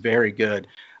is very good.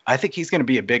 I think he's going to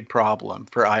be a big problem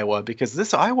for Iowa because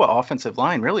this Iowa offensive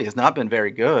line really has not been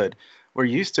very good. We're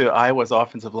used to Iowa's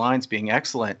offensive lines being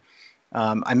excellent.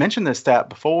 I mentioned this stat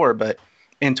before, but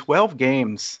in 12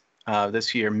 games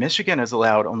this year, Michigan has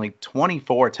allowed only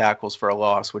 24 tackles for a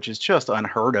loss, which is just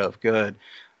unheard of good.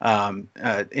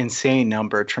 Insane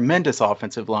number, tremendous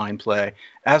offensive line play.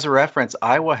 As a reference,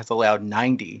 Iowa has allowed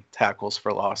 90 tackles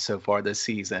for loss so far this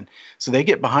season. So they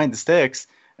get behind the sticks,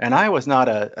 and Iowa's not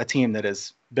a team that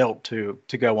is built to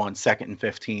go on 2nd and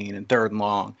 15 and 3rd and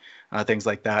long, things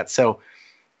like that. So,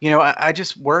 I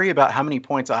just worry about how many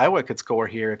points Iowa could score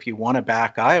here if you want to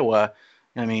back Iowa.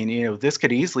 I mean, this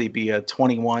could easily be a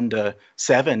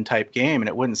 21-7 type game, and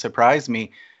it wouldn't surprise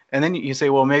me. And then you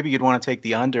say, well, maybe you'd want to take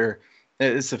the under.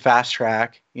 It's a fast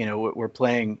track. We're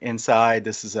playing inside.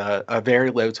 This is a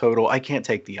very low total. I can't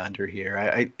take the under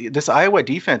here. This Iowa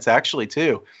defense actually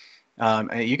too.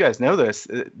 You guys know this.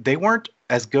 They weren't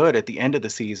as good at the end of the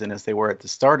season as they were at the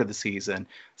start of the season.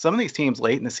 Some of these teams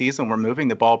late in the season were moving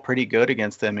the ball pretty good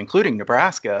against them, including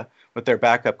Nebraska with their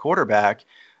backup quarterback.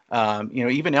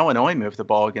 Even Illinois moved the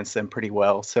ball against them pretty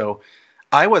well. So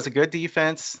Iowa's a good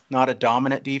defense, not a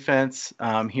dominant defense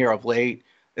here of late.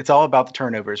 It's all about the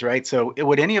turnovers, right? So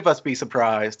would any of us be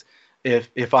surprised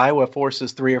if Iowa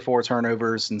forces 3 or 4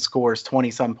 turnovers and scores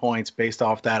 20-some points based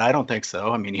off that? I don't think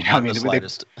so. I mean,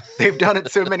 they've done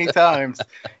it so many times.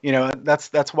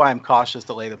 That's why I'm cautious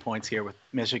to lay the points here with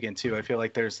Michigan too. I feel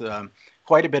like there's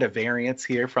quite a bit of variance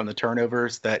here from the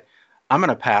turnovers that I'm going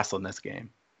to pass on this game.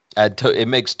 It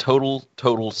makes total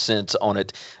sense on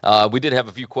it. We did have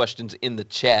a few questions in the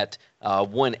chat.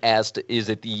 One asked, is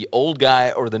it the old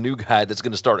guy or the new guy that's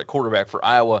going to start at quarterback for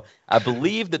Iowa? I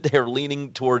believe that they're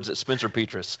leaning towards Spencer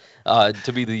Petras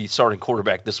to be the starting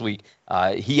quarterback this week.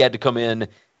 He had to come in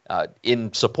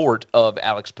support of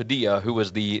Alex Padilla, who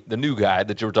was the new guy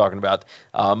that you were talking about.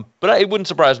 But it wouldn't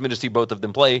surprise me to see both of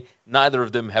them play. Neither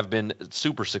of them have been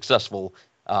super successful.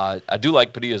 I do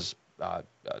like Padilla's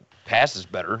pass is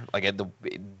better. Like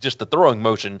just the throwing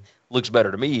motion looks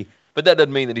better to me, but that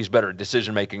doesn't mean that he's better at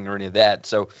decision making or any of that.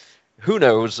 So who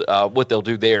knows what they'll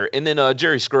do there. And then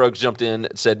Jerry Scruggs jumped in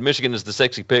and said Michigan is the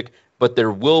sexy pick, but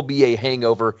there will be a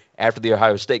hangover after the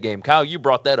Ohio State game. Kyle, you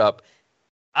brought that up.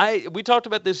 We talked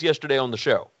about this yesterday on the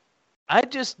show. I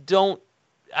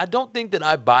don't think that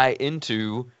I buy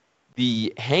into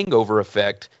the hangover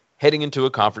effect heading into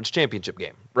a conference championship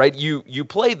game, right? You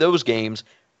play those games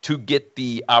to get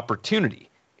the opportunity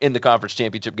in the conference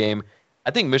championship game. I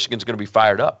think Michigan's going to be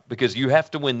fired up because you have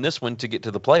to win this one to get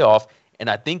to the playoff. And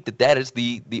I think that is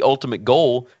the ultimate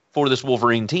goal for this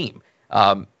Wolverine team.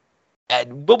 But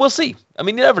we'll see. I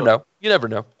mean, you never know. You never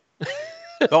know.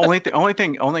 The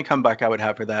only comeback I would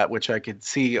have for that, which I could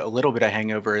see a little bit of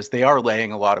hangover, is they are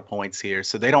laying a lot of points here,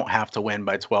 so they don't have to win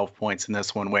by 12 points in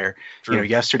this one. Where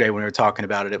yesterday when we were talking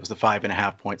about it, it was a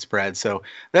 5.5 point spread, so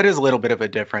that is a little bit of a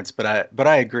difference. But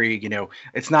I agree.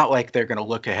 It's not like they're going to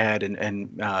look ahead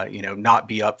and not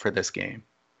be up for this game.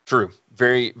 True,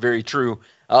 very very true.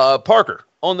 Parker,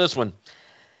 on this one.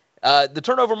 The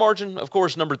turnover margin, of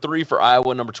course, number 3 for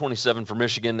Iowa, number 27 for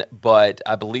Michigan, but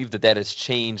I believe that has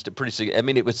changed pretty. I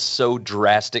mean, it was so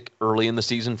drastic early in the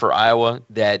season for Iowa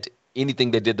that anything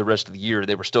they did the rest of the year,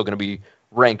 they were still going to be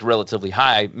ranked relatively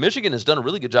high. Michigan has done a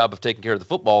really good job of taking care of the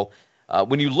football.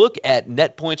 When you look at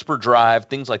net points per drive,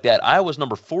 things like that, Iowa's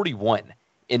number 41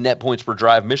 in net points per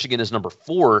drive. Michigan is number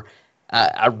 4.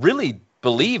 I really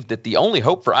believe that the only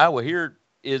hope for Iowa here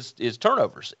is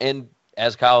turnovers. And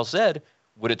as Kyle said,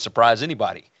 would it surprise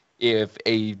anybody if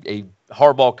a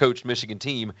Harbaugh-coached Michigan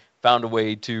team found a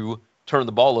way to turn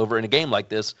the ball over in a game like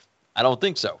this? I don't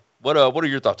think so. What are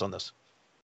your thoughts on this?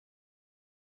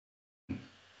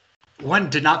 One,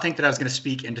 did not think that I was going to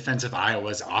speak in defense of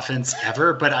Iowa's offense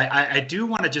ever, but I do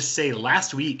want to just say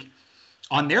last week,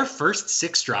 on their first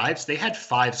 6 drives, they had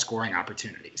 5 scoring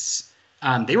opportunities.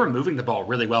 They were moving the ball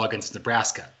really well against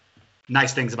Nebraska.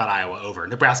 Nice things about Iowa over.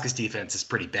 Nebraska's defense is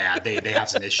pretty bad. They have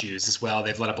some issues as well.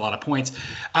 They've let up a lot of points.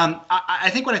 I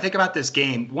think when I think about this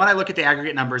game, one, I look at the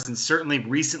aggregate numbers, and certainly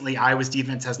recently Iowa's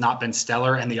defense has not been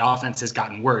stellar and the offense has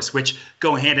gotten worse, which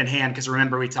go hand in hand because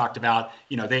remember we talked about,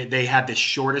 they had the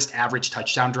shortest average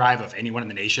touchdown drive of anyone in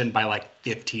the nation by like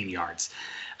 15 yards.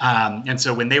 And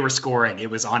so when they were scoring, it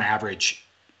was on average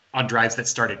on drives that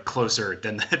started closer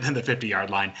than the 50-yard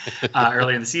line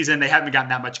early in the season. They haven't gotten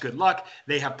that much good luck.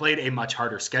 They have played a much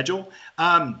harder schedule.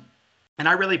 And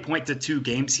I really point to 2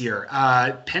 games here.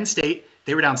 Penn State,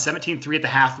 they were down 17-3 at the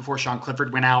half before Sean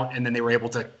Clifford went out, and then they were able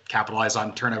to capitalize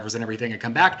on turnovers and everything and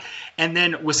come back. And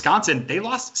then Wisconsin, they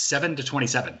lost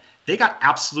 7-27. They got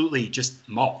absolutely just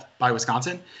mauled by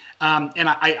Wisconsin. And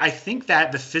I think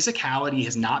that the physicality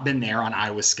has not been there on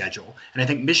Iowa's schedule. And I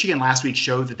think Michigan last week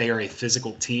showed that they are a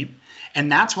physical team.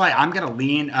 And that's why I'm going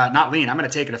to I'm going to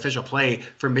take an official play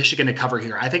for Michigan to cover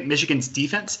here. I think Michigan's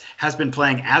defense has been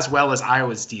playing as well as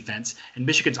Iowa's defense, and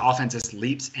Michigan's offense is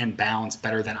leaps and bounds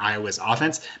better than Iowa's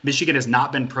offense. Michigan has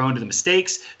not been prone to the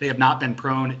mistakes. They have not been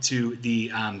prone to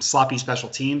the sloppy special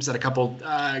teams that a couple,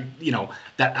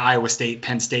 that Iowa State,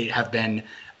 Penn State have been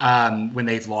when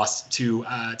they've lost to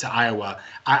Iowa.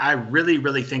 I really,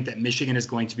 really think that Michigan is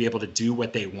going to be able to do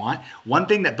what they want. One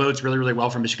thing that bodes really, really well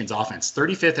for Michigan's offense,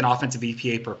 35th in offensive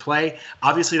EPA per play.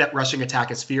 Obviously, that rushing attack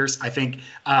is fierce. I think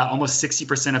almost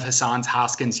 60% of Hassan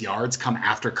Haskins' yards come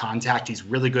after contact. He's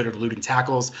really good at eluding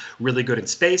tackles, really good in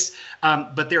space,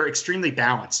 but they're extremely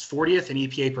balanced. 40th in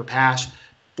EPA per pass,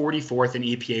 44th in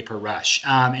EPA per rush.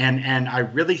 And I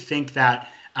really think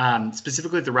that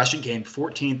specifically the rushing game,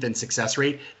 14th in success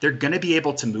rate, they're going to be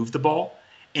able to move the ball.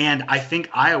 And I think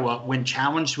Iowa, when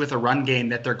challenged with a run game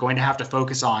that they're going to have to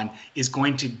focus on, is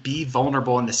going to be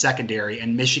vulnerable in the secondary.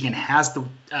 And Michigan has the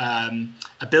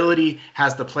ability,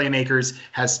 has the playmakers,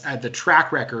 has the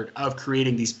track record of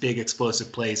creating these big explosive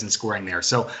plays and scoring there.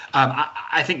 So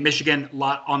I think Michigan,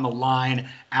 lot on the line,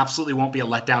 absolutely won't be a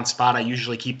letdown spot. I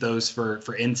usually keep those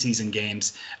for in-season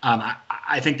games.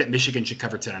 I think that Michigan should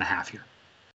cover 10.5 here.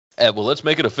 Well, let's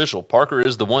make it official. Parker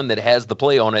is the one that has the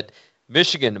play on it.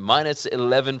 Michigan, minus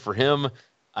 11 for him.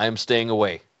 I am staying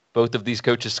away. Both of these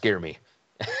coaches scare me.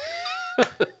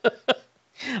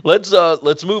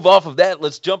 Let's move off of that.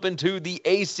 Let's jump into the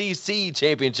ACC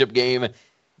championship game.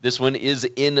 This one is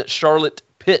in Charlotte.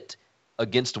 Pitt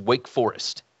against Wake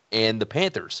Forest. And the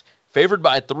Panthers, favored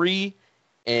by 3,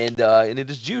 and it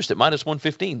is juiced at minus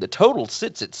 115. The total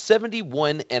sits at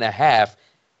 71.5.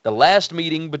 The last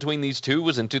meeting between these two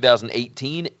was in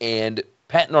 2018, and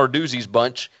Pat Narduzzi's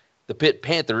bunch, the Pitt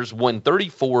Panthers, won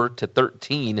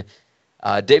 34-13.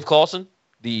 Dave Clawson,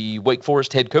 the Wake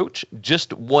Forest head coach,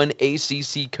 just won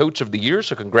ACC Coach of the Year,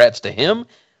 so congrats to him.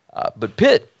 But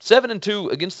Pitt,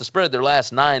 7-2 against the spread their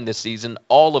last 9 this season,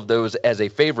 all of those as a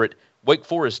favorite. Wake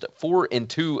Forest,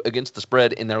 4-2 against the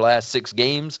spread in their last 6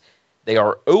 games. They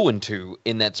are 0-2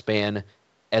 in that span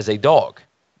as a dog.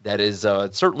 That is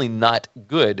certainly not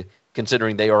good,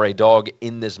 considering they are a dog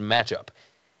in this matchup.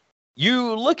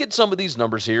 You look at some of these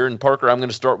numbers here, and Parker, I'm going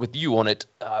to start with you on it.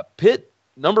 Pitt,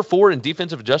 number 4 in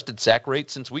defensive adjusted sack rate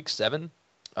since week 7.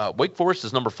 Wake Forest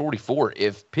is number 44.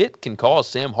 If Pitt can cause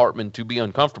Sam Hartman to be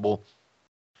uncomfortable,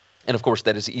 and of course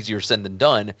that is easier said than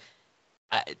done,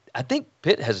 I think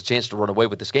Pitt has a chance to run away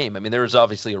with this game. I mean, there is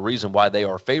obviously a reason why they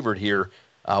are favored here.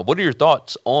 What are your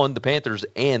thoughts on the Panthers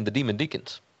and the Demon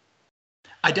Deacons?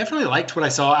 I definitely liked what I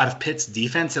saw out of Pitt's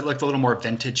defense. It looked a little more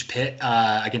vintage Pitt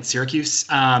against Syracuse.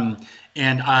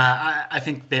 And I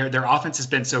think their offense has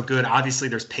been so good. Obviously,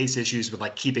 there's pace issues with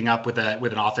like keeping up with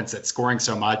an offense that's scoring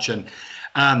so much. And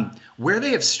where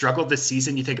they have struggled this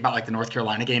season, you think about like the North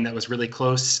Carolina game that was really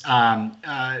close.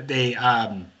 They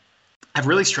have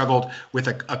really struggled with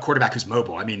a quarterback who's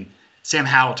mobile. I mean, Sam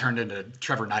Howell turned into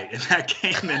Trevor Knight in that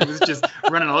game and was just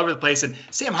running all over the place. And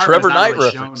Sam Hartman Trevor Knight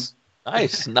really reference.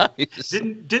 Nice.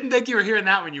 Didn't think you were hearing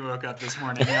that when you woke up this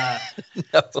morning.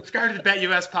 No. Subscribe to the Bet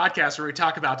US podcast where we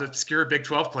talk about the obscure Big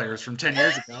 12 players from 10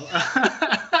 years ago.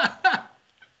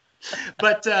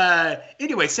 But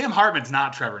anyway, Sam Hartman's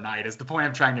not Trevor Knight is the point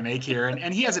I'm trying to make here.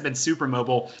 And he hasn't been super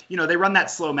mobile. You know, they run that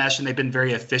slow mesh and they've been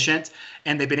very efficient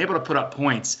and they've been able to put up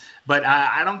points. But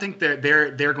I don't think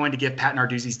they're going to give Pat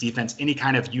Narduzzi's defense any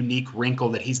kind of unique wrinkle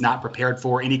that he's not prepared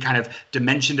for, any kind of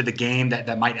dimension to the game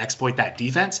that might exploit that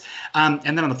defense. And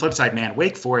then on the flip side, man,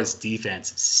 Wake Forest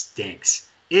defense stinks.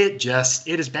 It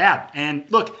is bad. And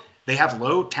look, they have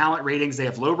low talent ratings. They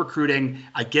have low recruiting.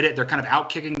 I get it. They're kind of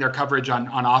out-kicking their coverage on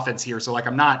offense here. So, like,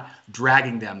 I'm not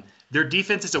dragging them. Their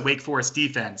defense is a Wake Forest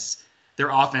defense. Their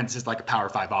offense is like a Power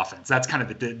 5 offense. That's kind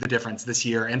of the difference this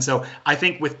year. And so I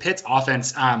think with Pitt's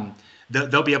offense,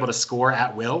 they'll be able to score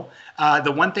at will.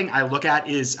 The one thing I look at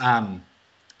is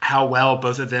how well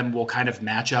both of them will kind of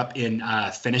match up in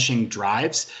finishing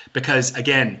drives. Because,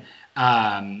 again,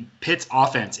 Pitt's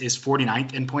offense is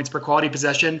 49th in points per quality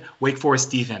possession. Wake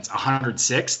Forest defense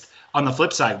 106th. On the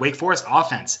flip side, Wake Forest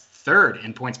offense 3rd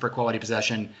in points per quality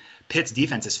possession. Pitt's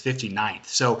defense is 59th.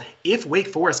 So if Wake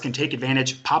Forest can take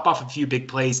advantage, pop off a few big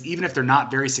plays, even if they're not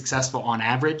very successful on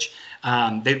average,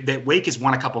 Wake has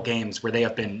won a couple games where they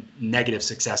have been negative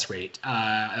success rate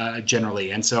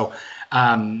generally. And so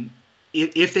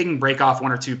if they can break off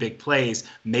one or two big plays,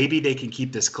 maybe they can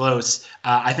keep this close.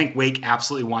 I think Wake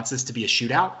absolutely wants this to be a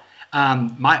shootout.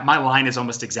 My line is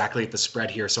almost exactly at the spread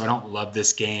here, so I don't love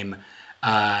this game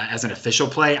as an official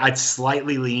play. I'd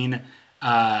slightly lean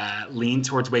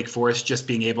towards Wake Forest just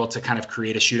being able to kind of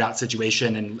create a shootout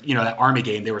situation. And, you know, that Army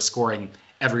game, they were scoring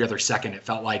every other second. It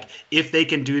felt like if they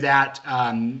can do that,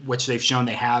 which they've shown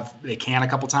they can a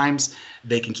couple times,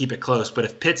 they can keep it close. But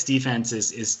if Pitt's defense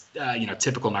is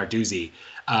typical Narduzzi,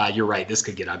 you're right. This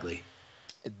could get ugly.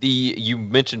 You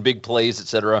mentioned big plays, et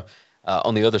cetera.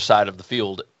 On the other side of the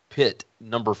field, Pitt,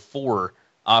 number 4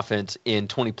 offense in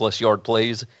 20-plus yard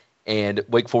plays, and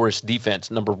Wake Forest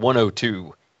defense, number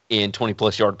 102 in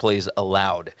 20-plus yard plays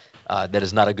allowed. That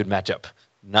is not a good matchup.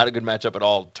 Not a good matchup at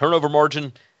all. Turnover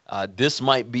margin, this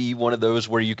might be one of those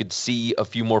where you could see a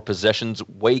few more possessions.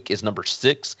 Wake is number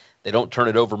 6. They don't turn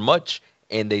it over much,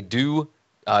 and they do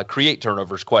create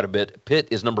turnovers quite a bit. Pitt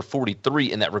is number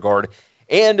 43 in that regard.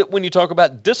 And when you talk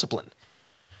about discipline,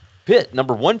 Pitt,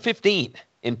 number 115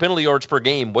 in penalty yards per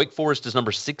game. Wake Forest is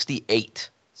number 68.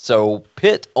 So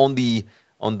Pitt on the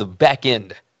back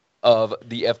end of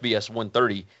the FBS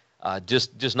 130,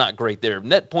 just not great there.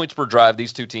 Net points per drive,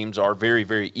 these two teams are very,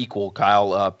 very equal,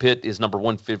 Kyle. Pitt is number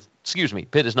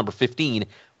Pitt is number 15.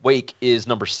 Wake is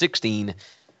number 16.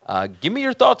 Give me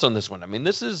your thoughts on this one. I mean,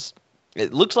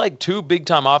 it looks like two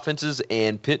big-time offenses,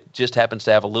 and Pitt just happens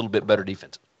to have a little bit better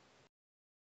defense.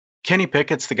 Kenny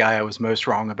Pickett's the guy I was most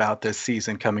wrong about this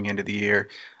season coming into the year.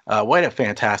 What a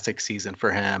fantastic season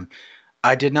for him.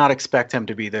 I did not expect him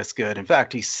to be this good. In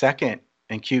fact, he's second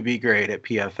in QB grade at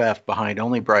PFF behind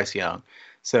only Bryce Young.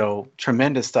 So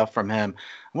tremendous stuff from him.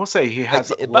 I will say he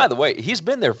has. By the way, he's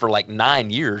been there for like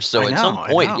 9 years. So at some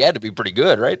point he had to be pretty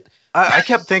good, right? I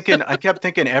kept thinking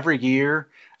every year,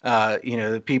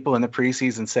 the people in the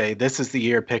preseason say, this is the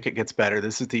year Pickett gets better.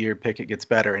 This is the year Pickett gets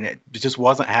better. And it just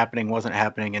wasn't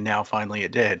happening. And now finally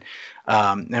it did.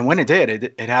 And when it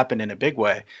did, it happened in a big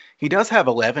way. He does have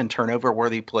 11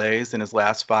 turnover-worthy plays in his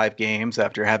last 5 games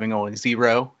after having only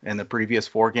 0 in the previous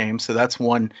 4 games. So that's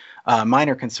one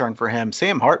minor concern for him.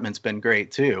 Sam Hartman's been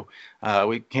great, too.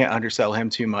 We can't undersell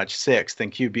him too much. 6th in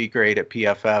QB grade at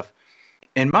PFF.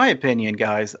 In my opinion,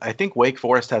 guys, I think Wake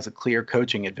Forest has a clear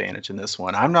coaching advantage in this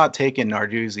one. I'm not taking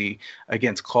Narduzzi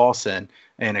against Clawson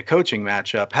in a coaching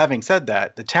matchup. Having said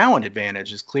that, the talent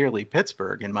advantage is clearly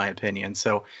Pittsburgh, in my opinion.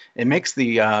 So it makes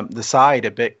the side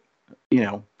a bit,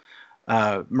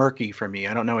 murky for me.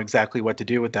 I don't know exactly what to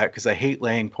do with that because I hate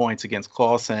laying points against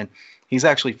Clawson. He's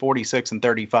actually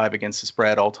 46-35 against the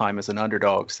spread all time as an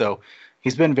underdog. So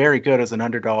he's been very good as an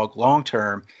underdog long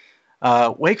term.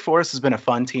 Wake Forest has been a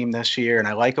fun team this year, and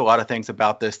I like a lot of things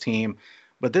about this team.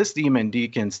 But this Demon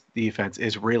Deacons defense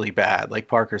is really bad. Like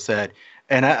Parker said,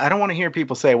 And I don't want to hear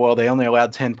people say, well, they only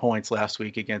allowed 10 points last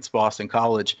week against Boston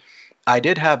College. I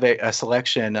did have a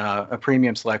selection, a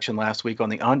premium selection last week on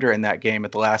the under in that game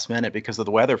at the last minute because of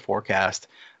the weather forecast.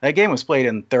 That game was played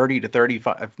in 30 to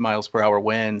 35 miles per hour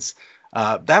winds.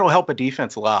 That'll help a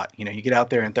defense a lot. You get out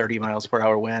there in 30 miles per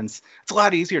hour winds. It's a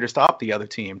lot easier to stop the other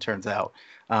team, turns out.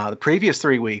 The previous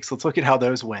 3 weeks, let's look at how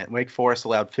those went. Wake Forest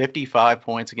allowed 55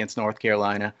 points against North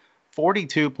Carolina,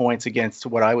 42 points against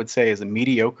what I would say is a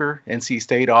mediocre NC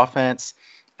State offense,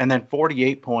 and then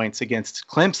 48 points against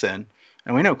Clemson.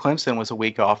 And we know Clemson was a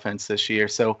weak offense this year.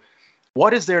 So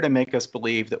what is there to make us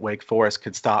believe that Wake Forest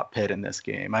could stop Pitt in this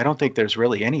game? I don't think there's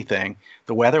really anything.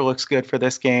 The weather looks good for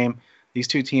this game. These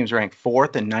two teams rank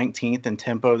 4th and 19th in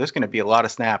tempo. There's going to be a lot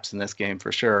of snaps in this game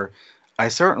for sure. I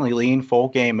certainly lean full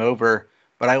game over,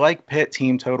 but I like Pitt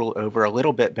team total over a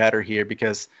little bit better here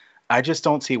because I just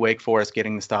don't see Wake Forest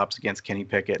getting the stops against Kenny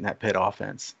Pickett and that Pitt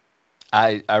offense.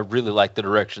 I really like the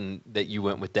direction that you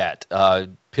went with that.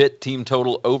 Pitt team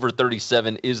total over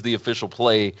 37 is the official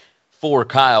play for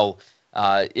Kyle.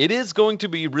 It is going to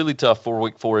be really tough for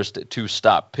Wake Forest to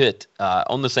stop Pitt.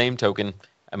 On the same token,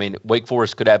 I mean, Wake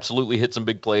Forest could absolutely hit some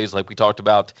big plays like we talked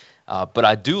about, but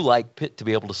I do like Pitt to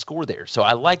be able to score there. So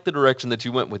I like the direction that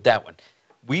you went with that one.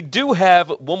 We do have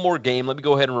one more game. Let me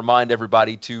go ahead and remind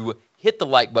everybody to hit the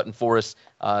like button for us.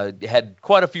 Had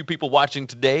quite a few people watching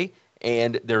today,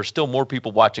 and there are still more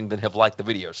people watching than have liked the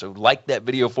video. So like that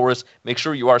video for us. Make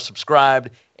sure you are subscribed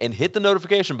and hit the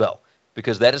notification bell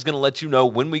because that is going to let you know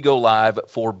when we go live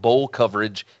for bowl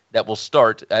coverage that will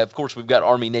start. Of course, we've got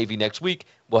Army-Navy next week.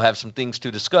 We'll have some things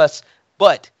to discuss,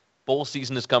 but bowl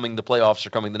season is coming. The playoffs are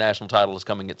coming. The national title is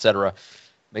coming, etc.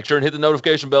 Make sure and hit the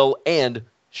notification bell and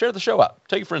share the show out.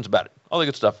 Tell your friends about it. All the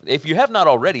good stuff. If you have not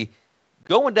already,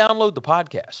 go and download the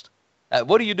podcast.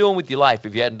 What are you doing with your life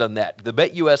if you hadn't done that? The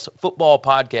BetUS Football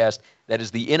Podcast, that is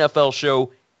the NFL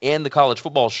show and the college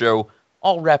football show,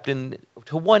 all wrapped into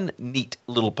one neat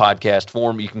little podcast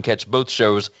form. You can catch both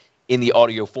shows in the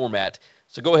audio format.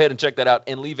 So go ahead and check that out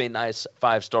and leave a nice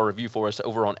 5-star review for us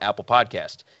over on Apple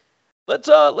Podcast. Let's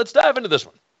dive into this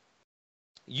one.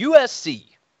 USC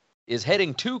is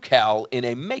heading to Cal in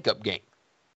a makeup game.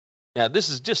 Now, this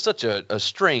is just such a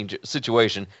strange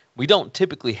situation. We don't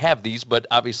typically have these, but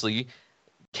obviously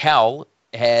Cal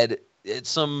had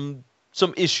some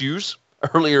issues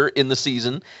earlier in the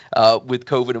season with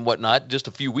COVID and whatnot. Just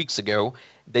a few weeks ago,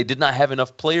 they did not have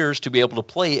enough players to be able to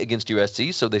play against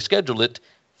USC, so they scheduled it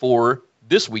for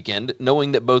this weekend,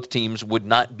 knowing that both teams would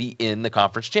not be in the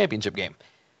conference championship game.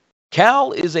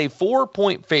 Cal is a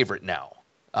 4-point favorite now.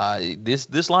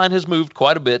 This line has moved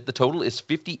quite a bit. The total is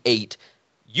 58.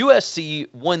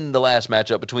 USC won the last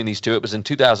matchup between these two. It was in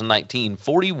 2019,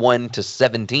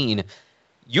 41-17.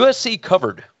 USC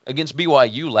covered against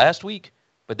BYU last week,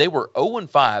 but they were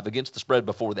 0-5 against the spread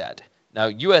before that. Now,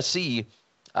 USC,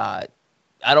 I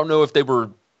don't know if they were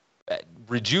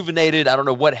rejuvenated. I don't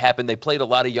know what happened. They played a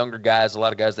lot of younger guys, a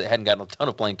lot of guys that hadn't gotten a ton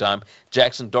of playing time.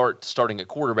 Jackson Dart starting at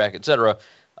quarterback, etc.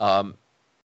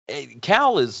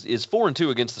 Cal is 4-2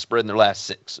 against the spread in their last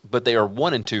 6, but they are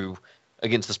 1-2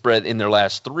 against the spread in their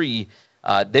last 3.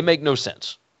 They make no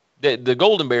sense. The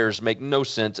Golden Bears make no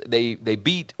sense. They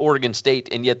beat Oregon State,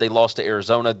 and yet they lost to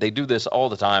Arizona. They do this all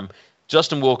the time.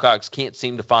 Justin Wilcox can't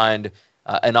seem to find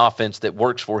an offense that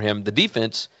works for him. The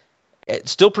defense,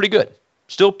 it's still pretty good.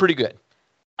 Still pretty good.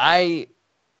 I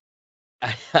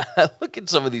look at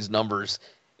some of these numbers,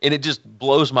 and it just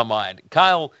blows my mind.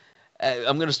 Kyle,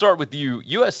 I'm going to start with you.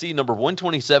 USC, number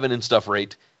 127 in stuff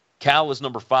rate. Cal is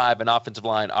number 5 in offensive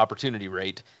line opportunity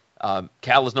rate.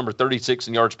 Cal is number 36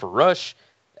 in yards per rush.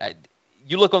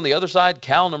 You look on the other side,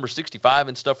 Cal number 65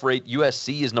 in stuff rate.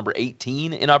 USC is number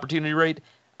 18 in opportunity rate.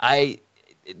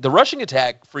 The rushing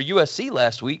attack for USC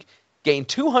last week gained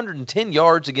 210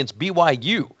 yards against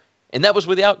BYU, and that was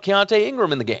without Keontae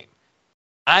Ingram in the game.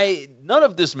 None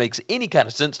of this makes any kind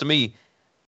of sense to me.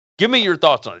 Give me your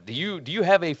thoughts on it. Do you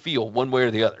have a feel one way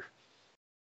or the other?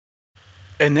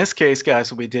 In this case,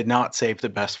 guys, we did not save the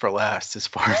best for last as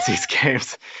far as these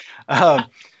games.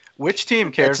 Which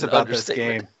team cares about this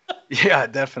game? Yeah,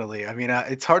 definitely. I mean,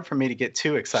 it's hard for me to get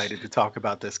too excited to talk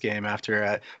about this game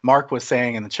after Mark was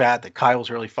saying in the chat that Kyle's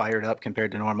really fired up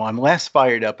compared to normal. I'm less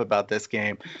fired up about this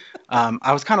game.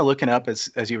 I was kind of looking up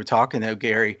as you were talking, though,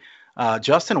 Gary.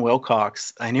 Justin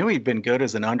Wilcox, I knew he'd been good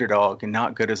as an underdog and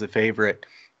not good as a favorite.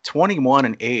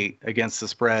 21-8 against the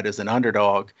spread as an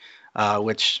underdog,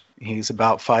 which he's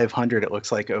about 500, it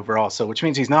looks like, overall. So, which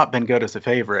means he's not been good as a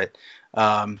favorite.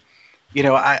 I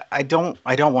don't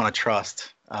want to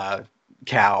trust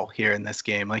Cal here in this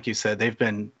game. Like you said, they've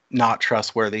been not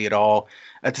trustworthy at all.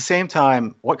 At the same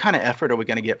time, what kind of effort are we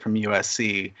going to get from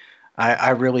USC? I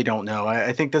really don't know.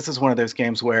 I think this is one of those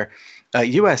games where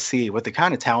USC, with the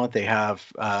kind of talent they have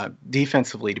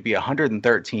defensively, to be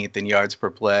 113th in yards per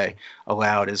play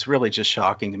allowed is really just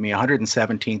shocking to me.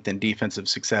 117th in defensive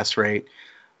success rate.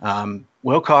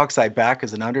 Wilcox, I back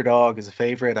as an underdog, as a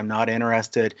favorite. I'm not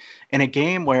interested. In a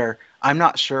game where I'm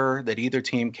not sure that either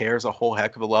team cares a whole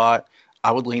heck of a lot,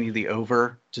 I would lean to the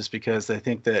over, just because I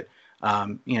think that,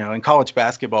 in college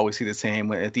basketball, we see the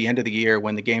same. At the end of the year,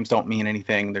 when the games don't mean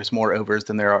anything, there's more overs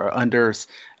than there are unders.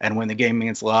 And when the game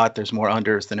means a lot, there's more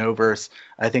unders than overs.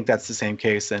 I think that's the same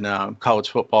case in college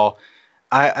football.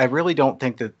 I really don't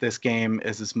think that this game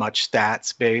is as much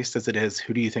stats based as it is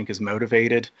who do you think is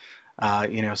motivated.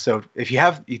 So if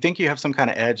you think you have some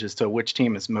kind of edge as to which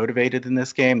team is motivated in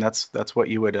this game, that's what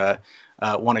you would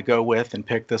want to go with and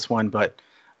pick this one. But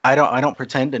I don't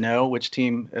pretend to know which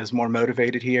team is more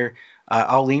motivated here.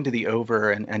 I'll lean to the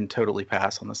over and totally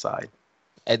pass on the side.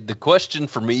 And the question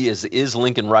for me is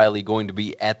Lincoln Riley going to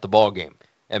be at the ball game?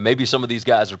 And maybe some of these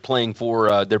guys are playing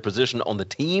for their position on the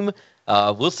team.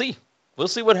 We'll see. We'll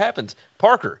see what happens.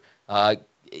 Parker,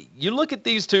 you look at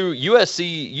these two.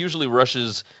 USC usually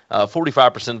rushes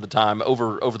 45% of the time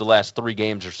over the last 3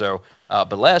 games or so.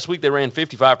 But last week they ran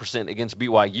 55% against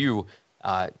BYU.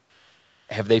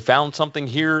 Have they found something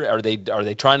here? Are they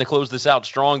trying to close this out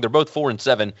strong? They're both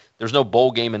 4-7. There's no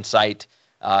bowl game in sight.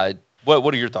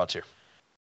 What are your thoughts here?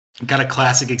 Got a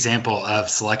classic example of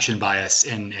selection bias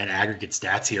in aggregate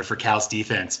stats here for Cal's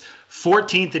defense.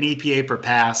 14th in EPA per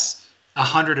pass,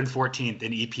 114th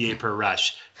in EPA per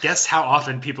rush. Guess how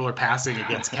often people are passing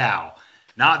against Cal?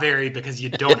 Not very, because you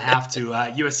don't have to.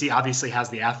 USC obviously has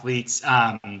the athletes.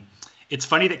 It's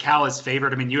funny that Cal is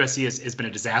favored. I mean, USC has been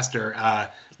a disaster,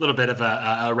 a little bit of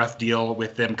a rough deal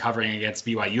with them covering against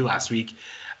BYU last week.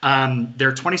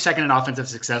 They're 22nd in offensive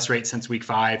success rate since week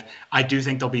 5. I do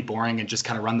think they'll be boring and just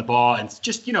kind of run the ball. And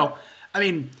just,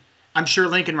 I'm sure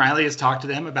Lincoln Riley has talked to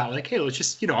them about like, hey, let's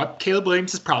just, Caleb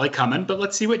Williams is probably coming, but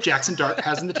let's see what Jackson Dart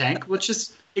has in the tank. Let's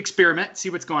just experiment, see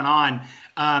what's going on.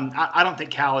 I don't think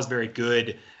Cal is very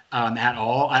good at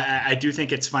all. I do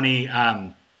think it's funny.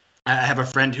 I have a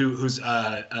friend who's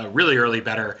a really early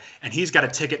bettor, and he's got a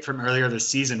ticket from earlier this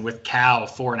season with Cal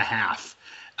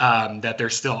 4.5 that they're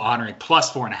still honoring,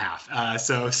 plus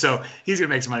 4.5. So he's gonna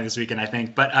make some money this weekend, I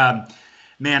think. But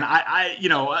man,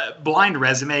 blind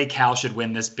resume, Cal should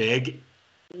win this big.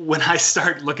 When I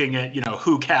start looking at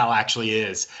who Cal actually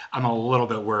is, I'm a little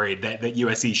bit worried that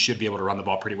USC should be able to run the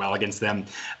ball pretty well against them.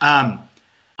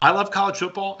 I love college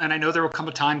football, and I know there will come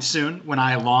a time soon when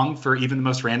I long for even the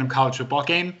most random college football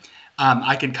game.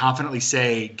 I can confidently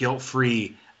say,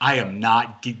 guilt-free, I am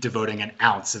not devoting an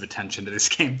ounce of attention to this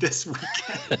game this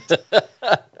weekend.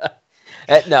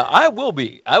 Now, I will,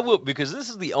 because this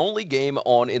is the only game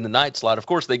on in the night slot. Of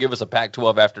course, they give us a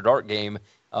Pac-12 After Dark game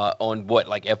on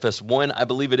FS1, I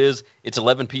believe it is. It's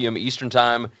 11 p.m. Eastern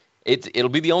time. It'll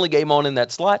be the only game on in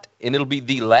that slot, and it'll be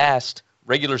the last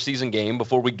regular season game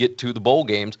before we get to the bowl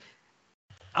games.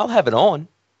 I'll have it on.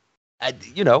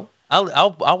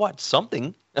 I'll watch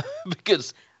something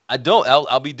because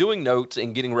I'll be doing notes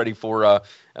and getting ready for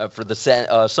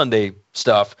the Sunday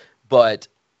stuff. But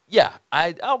yeah,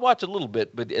 I'll watch a little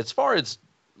bit. But as far as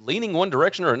leaning one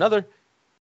direction or another,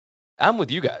 I'm with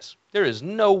you guys. There is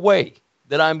no way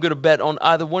that I'm going to bet on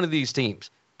either one of these teams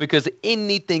because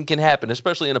anything can happen,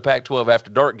 especially in a Pac-12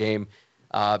 After Dark game.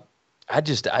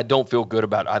 I don't feel good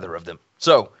about either of them.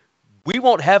 So we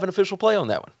won't have an official play on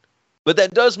that one. But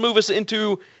that does move us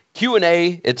into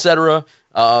Q&A, etc.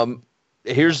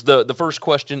 Here's the first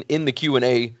question in the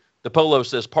Q&A. The Polo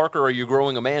says, Parker, are you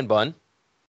growing a man bun?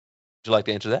 Would you like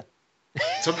to answer that?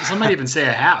 Some might even say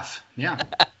a half. Yeah.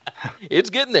 It's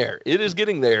getting there. It is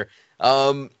getting there.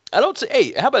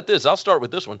 Hey, how about this? I'll start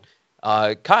with this one.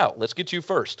 Kyle, let's get you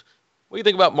first. What do you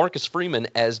think about Marcus Freeman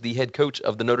as the head coach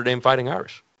of the Notre Dame Fighting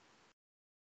Irish?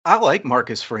 I like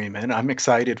Marcus Freeman. I'm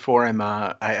excited for him.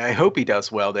 I hope he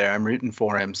does well there. I'm rooting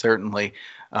for him, certainly.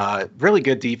 Really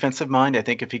good defensive mind. I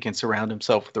think if he can surround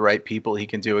himself with the right people, he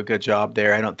can do a good job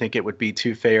there. I don't think it would be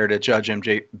too fair to judge him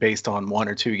based on 1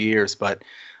 or 2 years, but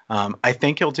I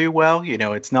think he'll do well.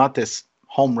 It's not this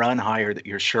home run hire that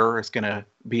you're sure is going to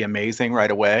be amazing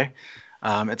right away.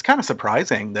 It's kind of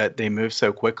surprising that they move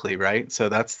so quickly, right? So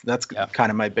that's kind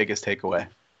of my biggest takeaway.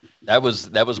 That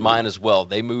was mine as well.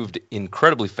 They moved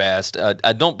incredibly fast.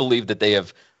 I don't believe that they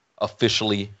have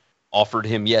officially offered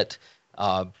him yet,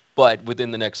 but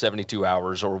within the next 72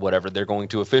 hours or whatever, they're going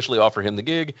to officially offer him the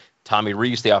gig. Tommy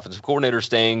Rees, the offensive coordinator, is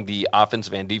staying. The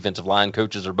offensive and defensive line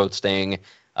coaches are both staying.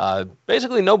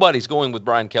 Basically, nobody's going with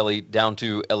Brian Kelly down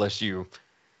to LSU.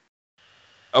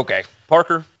 Okay,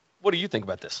 Parker, what do you think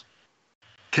about this?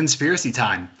 Conspiracy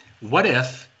time. What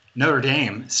if Notre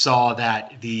Dame saw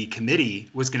that the committee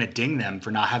was going to ding them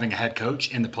for not having a head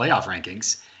coach in the playoff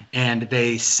rankings, and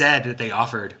they said that they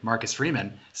offered Marcus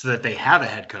Freeman so that they have a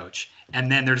head coach, and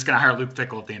then they're just going to hire Luke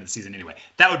Fickell at the end of the season anyway?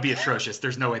 That would be atrocious.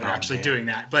 There's no way they're actually doing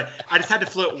that. But I just had to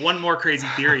float one more crazy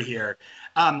theory here.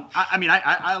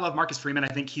 I love Marcus Freeman. I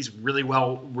think he's really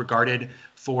well regarded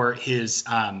for his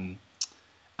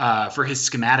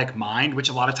schematic mind, which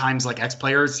a lot of times, like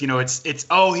ex-players, he's,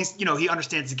 he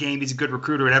understands the game, he's a good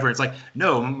recruiter, whatever. It's like,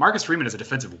 no, Marcus Freeman is a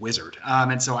defensive wizard.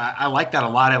 And so I like that a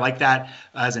lot. I like that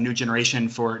as a new generation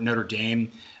for Notre Dame.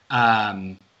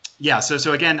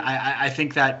 So again, I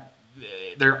think that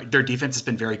their defense has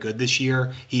been very good this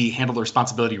year. He handled the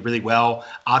responsibility really well.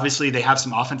 Obviously, they have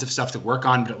some offensive stuff to work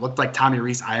on, but it looked like Tommy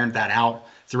Rees ironed that out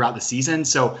throughout the season.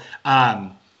 So,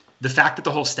 the fact that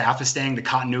the whole staff is staying, the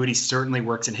continuity certainly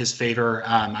works in his favor.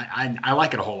 I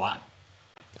like it a whole lot.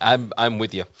 I'm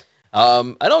with you.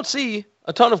 I don't see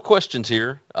a ton of questions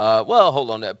here. Well, hold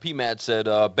on. PMAT said,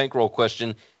 bankroll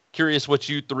question. Curious what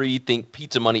you three think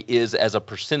pizza money is as a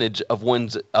percentage of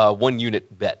one's 1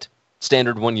 unit bet,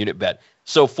 standard 1 unit bet.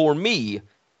 So for me,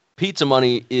 pizza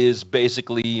money is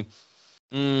basically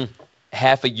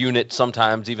half a unit,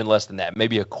 sometimes even less than that,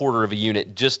 maybe a quarter of a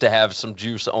unit, just to have some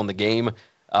juice on the game.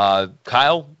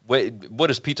 Kyle, what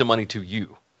is pizza money to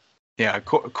you? Yeah, a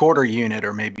quarter unit,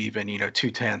 or maybe even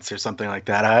 2/10 or something like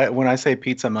that. When I say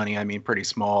pizza money, I mean pretty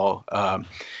small.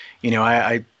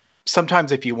 I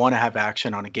sometimes if you want to have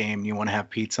action on a game, you want to have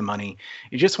pizza money.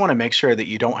 You just want to make sure that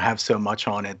you don't have so much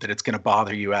on it that it's going to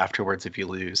bother you afterwards if you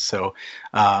lose. So,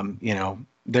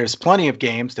 there's plenty of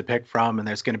games to pick from, and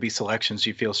there's going to be selections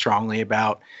you feel strongly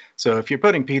about. So if you're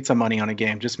putting pizza money on a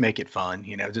game, just make it fun.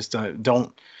 Just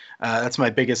don't. That's my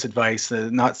biggest advice.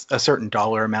 Not a certain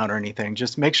dollar amount or anything.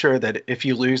 Just make sure that if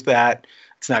you lose that,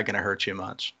 it's not going to hurt you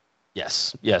much.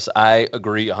 Yes, I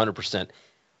agree 100%.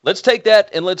 Let's take that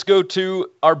and let's go to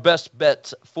our best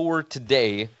bets for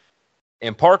today.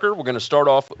 And Parker, we're going to start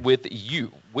off with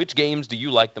you. Which games do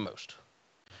you like the most?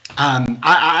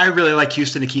 I really like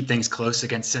Houston to keep things close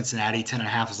against Cincinnati.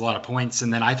 10.5 is a lot of points.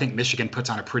 And then I think Michigan puts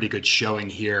on a pretty good showing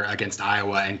here against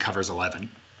Iowa and covers 11.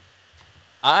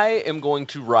 I am going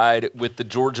to ride with the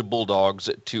Georgia Bulldogs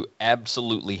to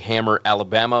absolutely hammer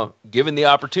Alabama. Given the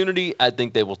opportunity, I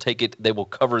think they will take it. They will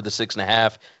cover the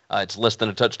 6.5. It's less than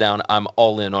a touchdown. I'm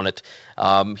all in on it.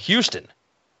 Houston,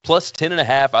 plus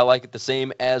 10.5. I like it the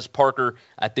same as Parker.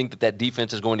 I think that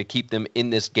defense is going to keep them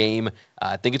in this game.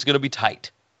 I think it's going to be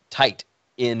tight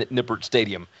in Nippert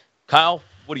Stadium. Kyle,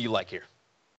 what do you like here?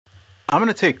 I'm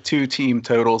going to take 2 team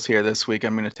totals here this week.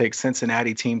 I'm going to take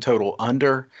Cincinnati team total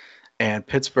under and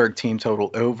Pittsburgh team total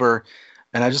over.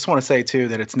 And I just want to say, too,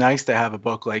 that it's nice to have a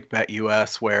book like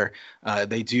BetUS where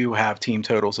they do have team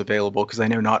totals available, because I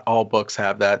know not all books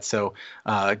have that. So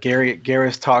Gary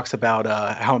Garris talks about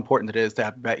how important it is to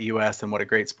have BetUS and what a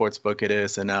great sports book it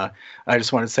is. And I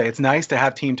just want to say it's nice to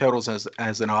have team totals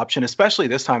as an option, especially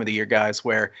this time of the year, guys,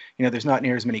 where there's not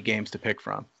near as many games to pick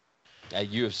from.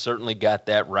 You have certainly got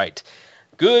that right.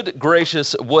 Good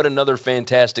gracious, what another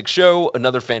fantastic show,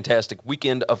 another fantastic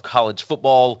weekend of college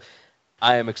football.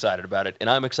 I am excited about it. And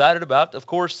I'm excited about, of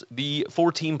course, the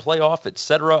 4-team playoff,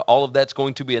 etc. All of that's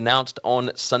going to be announced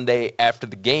on Sunday after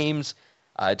the games.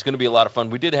 It's going to be a lot of fun.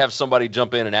 We did have somebody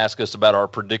jump in and ask us about our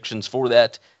predictions for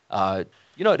that.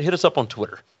 Hit us up on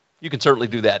Twitter. You can certainly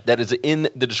do that. That is in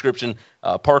the description.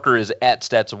 Parker is at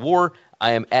Stats of War.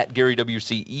 I am at Gary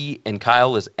WCE, and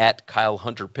Kyle is at Kyle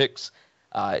Hunter Picks.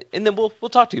 And then we'll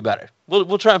talk to you about it.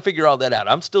 We'll try and figure all that out.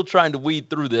 I'm still trying to weed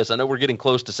through this. I know we're getting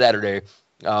close to Saturday,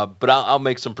 but I'll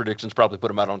make some predictions. Probably put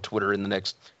them out on Twitter in the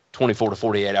next 24 to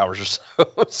 48 hours or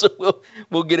so. So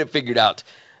we'll get it figured out.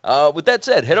 With that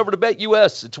said, head over to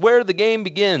BetUS. It's where the game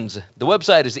begins. The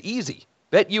website is easy.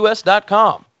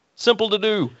 BetUS.com. Simple to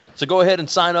do. So go ahead and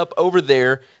sign up over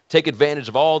there. Take advantage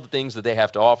of all the things that they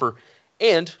have to offer,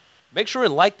 and make sure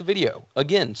and like the video.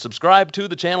 Again, subscribe to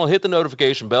the channel, hit the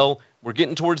notification bell. We're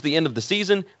getting towards the end of the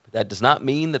season, but that does not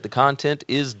mean that the content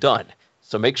is done.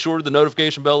 So make sure the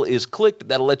notification bell is clicked.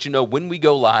 That'll let you know when we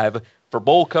go live for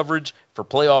bowl coverage, for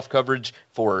playoff coverage,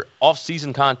 for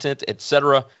off-season content,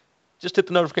 etc. Just hit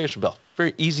the notification bell.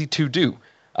 Very easy to do.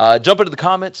 Jump into the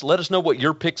comments. Let us know what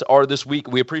your picks are this week.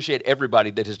 We appreciate everybody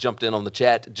that has jumped in on the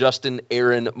chat. Justin,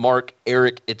 Aaron, Mark,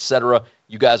 Eric, etc.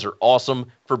 You guys are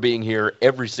awesome for being here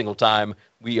every single time.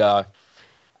 I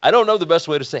don't know the best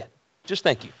way to say it. Just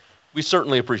thank you. We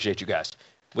certainly appreciate you guys.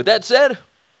 With that said,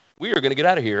 we are going to get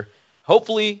out of here.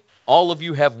 Hopefully, all of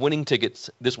you have winning tickets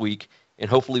this week, and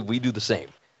hopefully we do the same.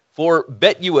 For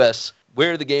BetUS,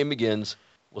 where the game begins,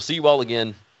 we'll see you all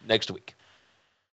again next week.